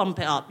bump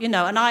it up, you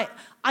know. And I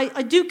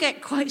do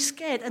get quite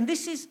scared. And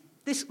this is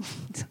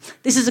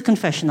a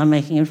confession I'm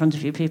making in front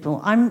of you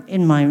people. I'm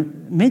in my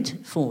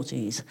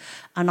mid-40s,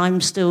 and I'm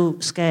still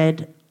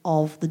scared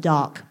of the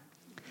dark.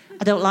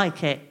 I don't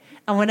like it.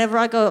 And whenever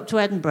I go up to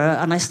Edinburgh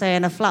and I stay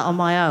in a flat on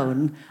my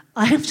own,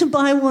 I have to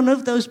buy one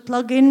of those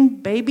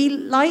plug-in baby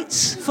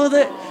lights for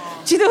the...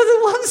 Do you know the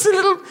ones, the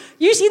little...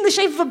 Usually in the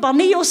shape of a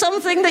bunny or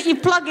something that you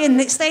plug in,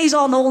 it stays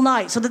on all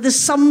night so that there's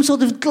some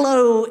sort of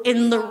glow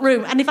in the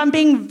room. And if I'm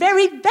being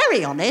very,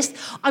 very honest,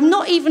 I'm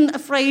not even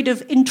afraid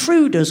of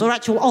intruders or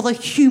actual other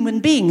human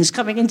beings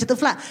coming into the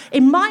flat.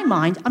 In my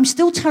mind, I'm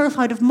still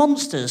terrified of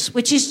monsters,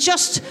 which is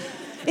just...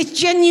 It's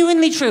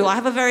genuinely true. I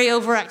have a very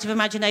overactive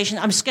imagination.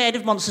 I'm scared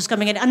of monsters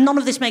coming in, and none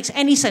of this makes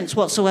any sense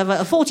whatsoever.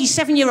 A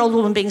 47-year-old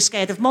woman being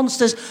scared of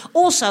monsters.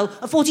 Also,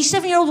 a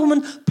 47-year-old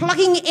woman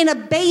plugging in a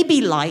baby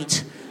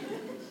light.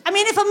 I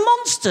mean, if a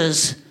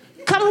monster's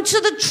come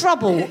to the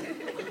trouble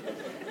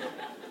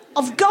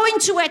of going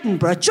to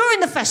Edinburgh during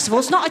the festival,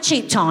 it's not a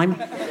cheap time,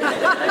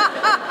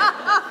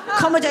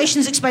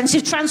 Accommodation's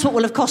expensive, transport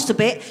will have cost a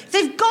bit.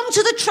 They've gone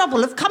to the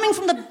trouble of coming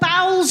from the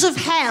bowels of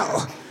hell,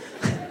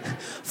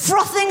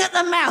 frothing at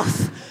the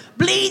mouth,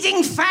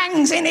 bleeding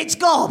fangs in its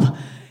gob.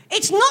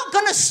 It's not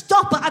going to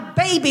stop at a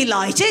baby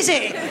light, is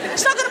it?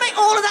 It's not going to make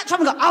all of that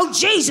trouble go, oh,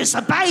 Jesus,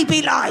 a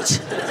baby light.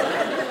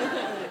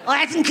 I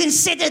hadn't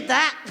considered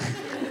that.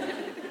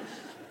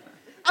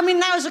 I mean,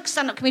 now as a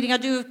stand-up comedian, I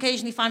do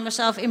occasionally find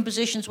myself in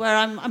positions where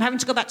I'm having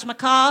to go back to my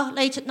car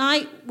late at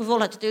night. We've all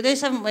had to do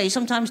this, haven't we?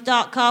 Sometimes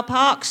dark car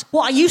parks.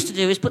 What I used to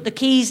do is put the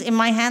keys in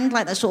my hand,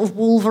 like that sort of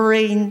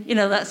Wolverine,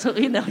 that sort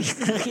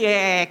of,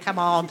 yeah, come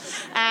on.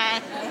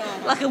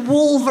 Like a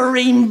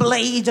Wolverine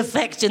blade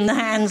effect in the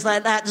hands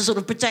like that to sort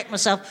of protect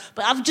myself.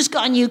 But I've just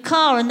got a new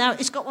car, and now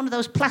it's got one of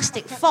those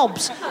plastic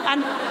fobs.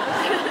 And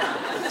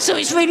so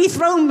it's really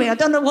thrown me. I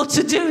don't know what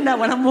to do now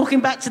when I'm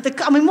walking back to the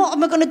car. I mean, what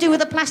am I going to do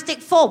with a plastic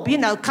fob?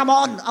 Come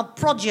on, I'll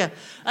prod you.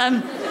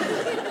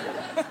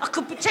 I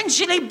could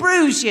potentially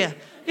bruise you.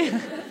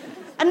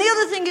 And the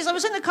other thing is, I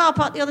was in the car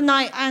park the other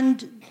night,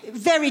 and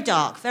very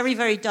dark, very,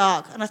 very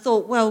dark. And I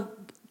thought, well,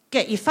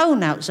 get your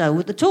phone out, Zoe,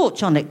 with the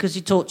torch on it, because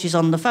your torch is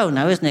on the phone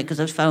now, isn't it? Because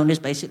the phone is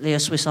basically a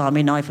Swiss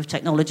Army knife of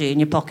technology in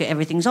your pocket,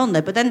 everything's on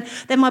there. But then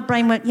my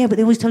brain went, yeah, but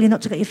they always tell you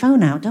not to get your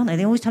phone out, don't they?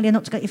 They always tell you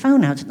not to get your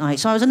phone out at night.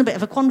 So I was in a bit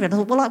of a quandary. And I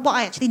thought, well, what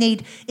I actually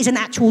need is an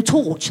actual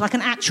torch, like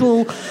an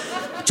actual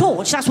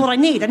torch. That's what I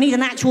need. I need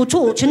an actual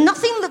torch. And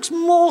nothing looks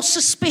more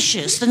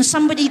suspicious than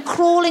somebody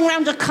crawling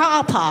around a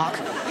car park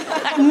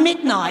at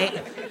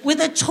midnight with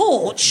a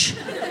torch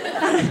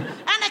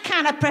and a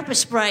can of pepper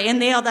spray in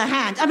the other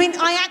hand. I mean,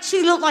 I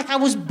actually looked like I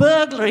was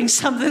burglaring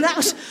something.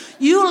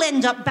 You'll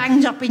end up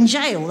banged up in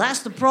jail. That's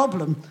the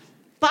problem.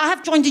 But I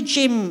have joined a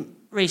gym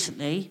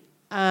recently.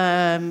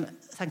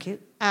 Thank you.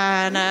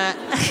 And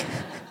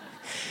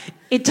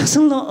it does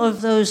a lot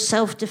of those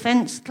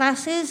self-defense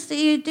classes that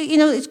you do.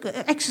 It's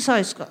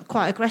exercise got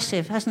quite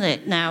aggressive, hasn't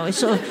it, now? It's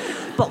sort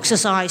of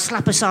boxer-size,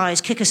 slapper-size,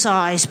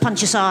 kicker-size,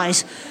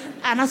 puncher-size.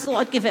 And I thought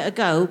I'd give it a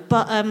go.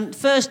 But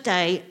first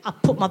day, I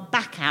put my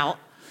back out.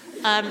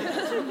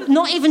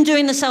 Not even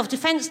doing the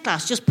self-defense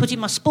class, just putting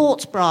my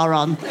sports bra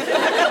on.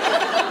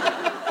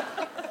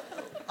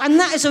 And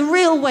that is a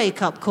real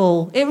wake-up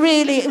call. It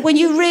really, when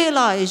you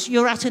realise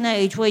you're at an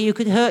age where you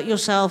could hurt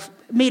yourself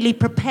merely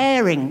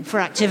preparing for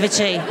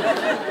activity.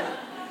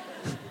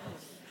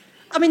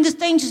 I mean, there's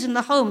dangers in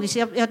the home. You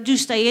see, I do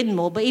stay in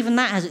more, but even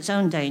that has its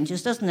own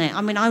dangers, doesn't it?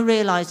 I mean, I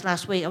realised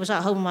last week I was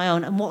at home on my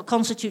own, and what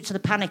constitutes a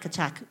panic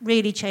attack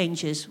really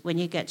changes when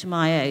you get to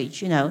my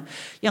age,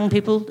 Young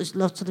people, there's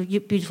lots of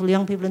beautiful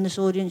young people in this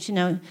audience,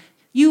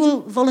 You will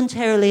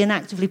voluntarily and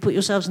actively put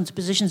yourselves into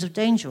positions of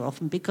danger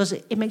often because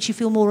it makes you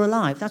feel more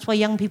alive. That's why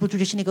young people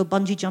traditionally go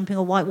bungee jumping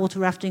or whitewater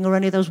rafting or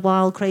any of those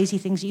wild, crazy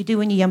things that you do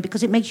when you're young,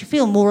 because it makes you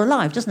feel more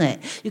alive, doesn't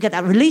it? You get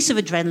that release of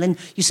adrenaline,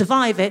 you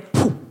survive it,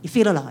 you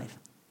feel alive.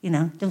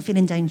 Don't feel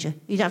in danger.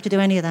 You don't have to do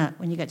any of that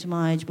when you get to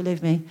my age,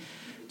 believe me.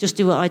 Just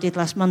do what I did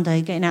last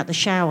Monday, getting out the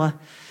shower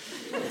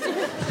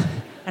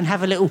and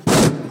have a little...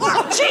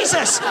 Oh,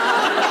 Jesus!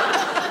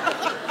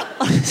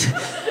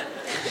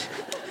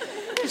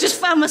 I just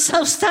found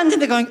myself standing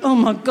there going, oh,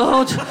 my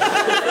God.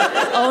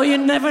 Oh, you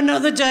never know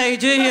the day,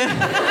 do you?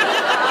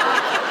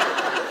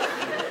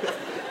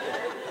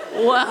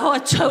 Wow, I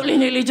totally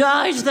nearly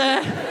died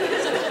there.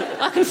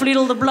 I can feel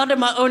all the blood in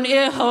my own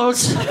ear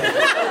holes.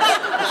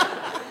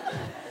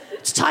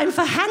 It's time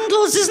for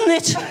handles, isn't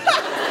it?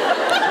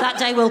 That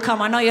day will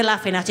come. I know you're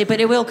laughing at it, but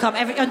it will come.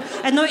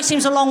 I know it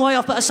seems a long way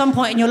off, but at some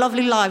point in your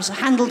lovely lives,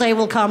 handle day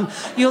will come.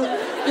 You'll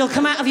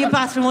come out of your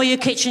bathroom or your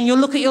kitchen, you'll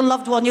look at your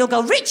loved one, you'll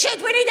go, Richard,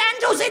 we need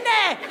handles in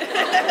there!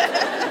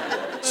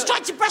 Just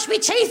tried to brush my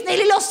teeth,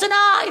 nearly lost an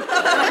eye.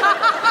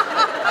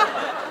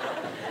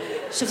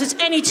 So if there's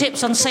any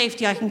tips on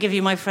safety I can give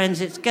you, my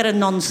friends, it's get a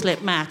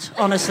non-slip mat,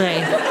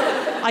 honestly.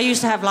 I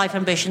used to have life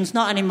ambitions,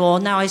 not anymore.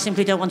 Now I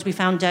simply don't want to be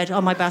found dead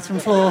on my bathroom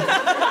floor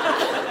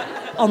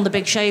on the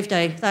big shave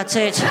day. That's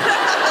it.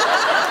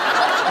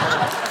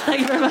 Thank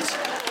you very much.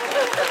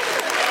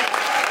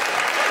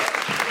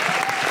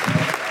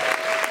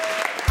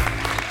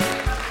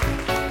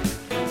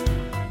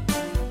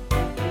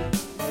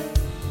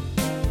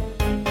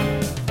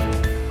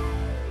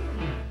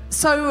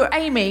 So,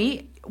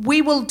 Amy,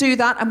 we will do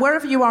that, and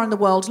wherever you are in the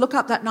world, look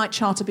up that night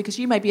charter because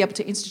you may be able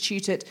to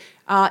institute it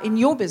in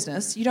your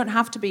business. You don't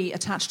have to be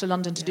attached to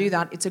London to do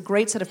that. It's a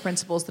great set of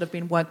principles that have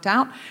been worked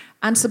out.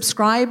 And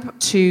subscribe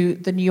to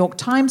the New York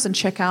Times and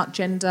check out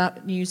Gender,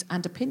 News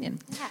and Opinion.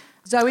 Yeah.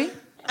 Zoe?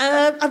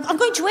 I'm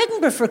going to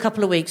Edinburgh for a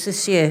couple of weeks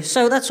this year,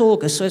 so that's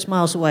August, so it's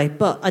miles away,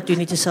 but I do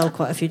need to sell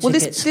quite a few tickets.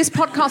 Well, this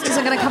podcast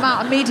isn't going to come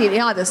out immediately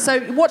either,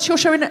 so what's your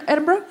show in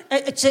Edinburgh?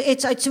 It's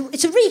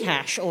a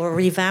rehash or a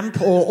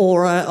revamp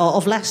or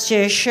of last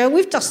year's show.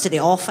 We've dusted it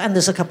off, and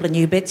there's a couple of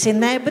new bits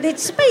in there, but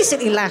it's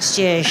basically last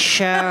year's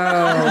show.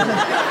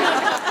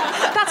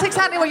 That's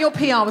exactly what your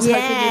PR was hoping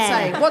you'd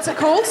say. What's it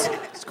called?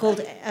 It's called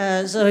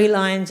Zoe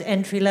Lyons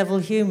Entry-Level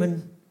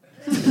Human.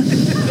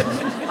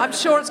 I'm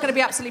sure it's going to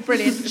be absolutely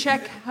brilliant.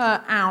 Check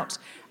her out.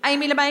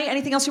 Amy Lamé,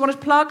 anything else you want to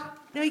plug?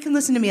 No, you can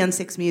listen to me on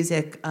Six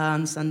Music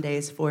on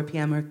Sundays, 4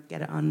 p.m, or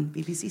get it on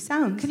BBC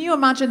Sound. Can you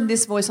imagine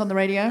this voice on the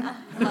radio?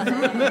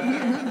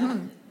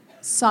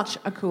 Such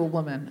a cool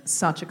woman.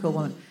 Such a cool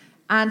woman.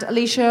 And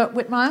Alicia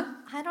Wittmeyer?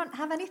 I don't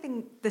have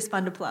anything this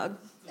fun to plug.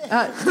 You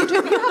have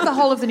the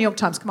whole of the New York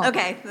Times. Come on.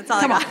 Okay, that's all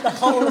I got. The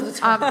whole of the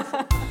Times.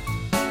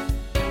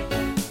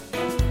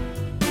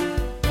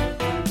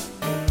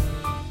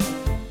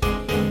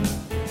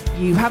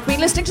 You have been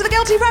listening to The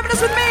Guilty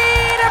Feminist with me,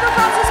 Deborah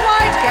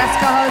Francis-White, guest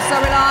co-host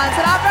Zoe Lyons,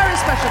 and our very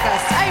special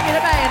guests, Amy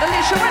Lamé and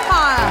Alicia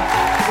Wittmeyer.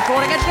 The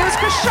recording engineer was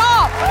Chris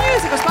Sharp.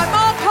 Music was by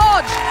Mark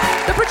Hodge.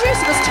 The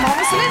producer was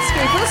Thomas Linsky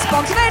for The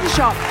Spontaneity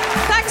Shop.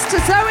 Thanks to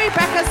Zoe,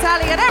 Becca,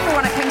 Sally, and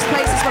everyone at King's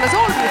Place, as well as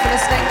all of you for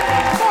listening.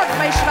 For more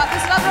information about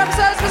this and other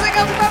episodes, visit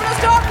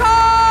guiltyfeminist.com.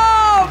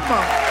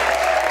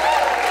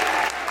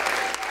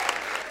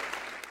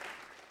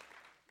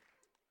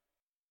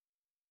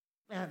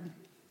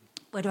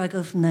 Where do I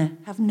go from there?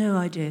 Have no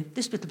idea.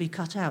 This bit will be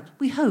cut out.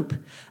 We hope.